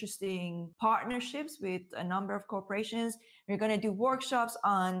very interesting partnerspaces with a number of corporations. We're going to do workshops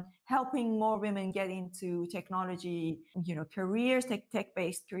on helping more women get into technology, careers,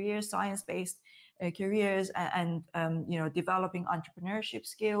 tech-based careers, science-based careers, and developing entrepreneurship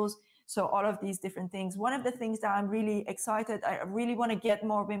skills. So all of these different things. One of the things that I'm really excited, I really want to get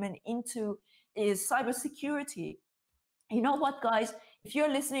more women into, is cybersecurity. You know what, guys? If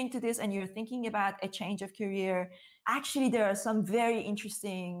you're listening to this and you're thinking about a change of career, actually there are some very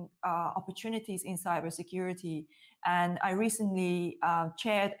interesting opportunities in cybersecurity. And I recently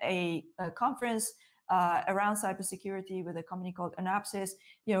chaired a conference around cybersecurity with a company called Anapsys.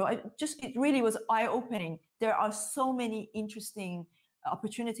 It really was eye-opening. There are so many interesting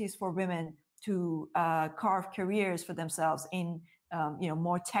opportunities for women to carve careers for themselves in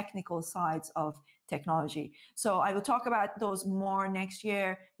more technical sides of technology. So I will talk about those more next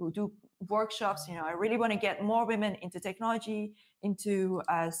year. We'll do workshops. I really want to get more women into technology, into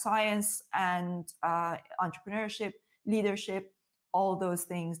science and entrepreneurship, leadership, all those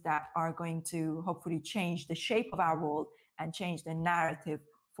things that are going to hopefully change the shape of our world and change the narrative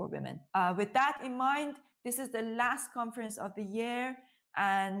for women. With that in mind, this is the last conference of the year,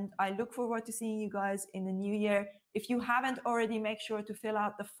 and I look forward to seeing you guys in the new year. If you haven't already, make sure to fill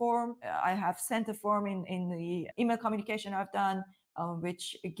out the form. I have sent a form in the email communication I've done,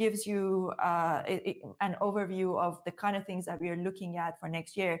 which gives you an overview of the kind of things that we are looking at for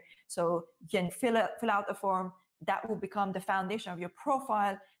next year. So you can fill out the form. That will become the foundation of your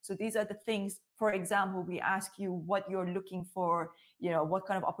profile. So these are the things, for example, we ask you what you're looking for, what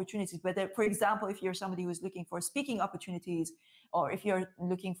kind of opportunities, whether, for example, if you're somebody who's looking for speaking opportunities, or if you're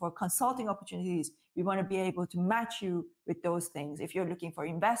looking for consulting opportunities, we want to be able to match you with those things. If you're looking for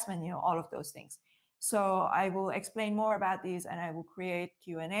investment, all of those things. So I will explain more about these, and I will create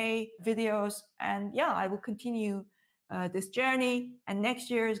Q&A videos, and I will continue this journey. And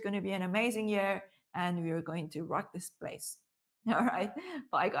next year is going to be an amazing year, and we are going to rock this place. All right.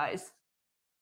 Bye, guys.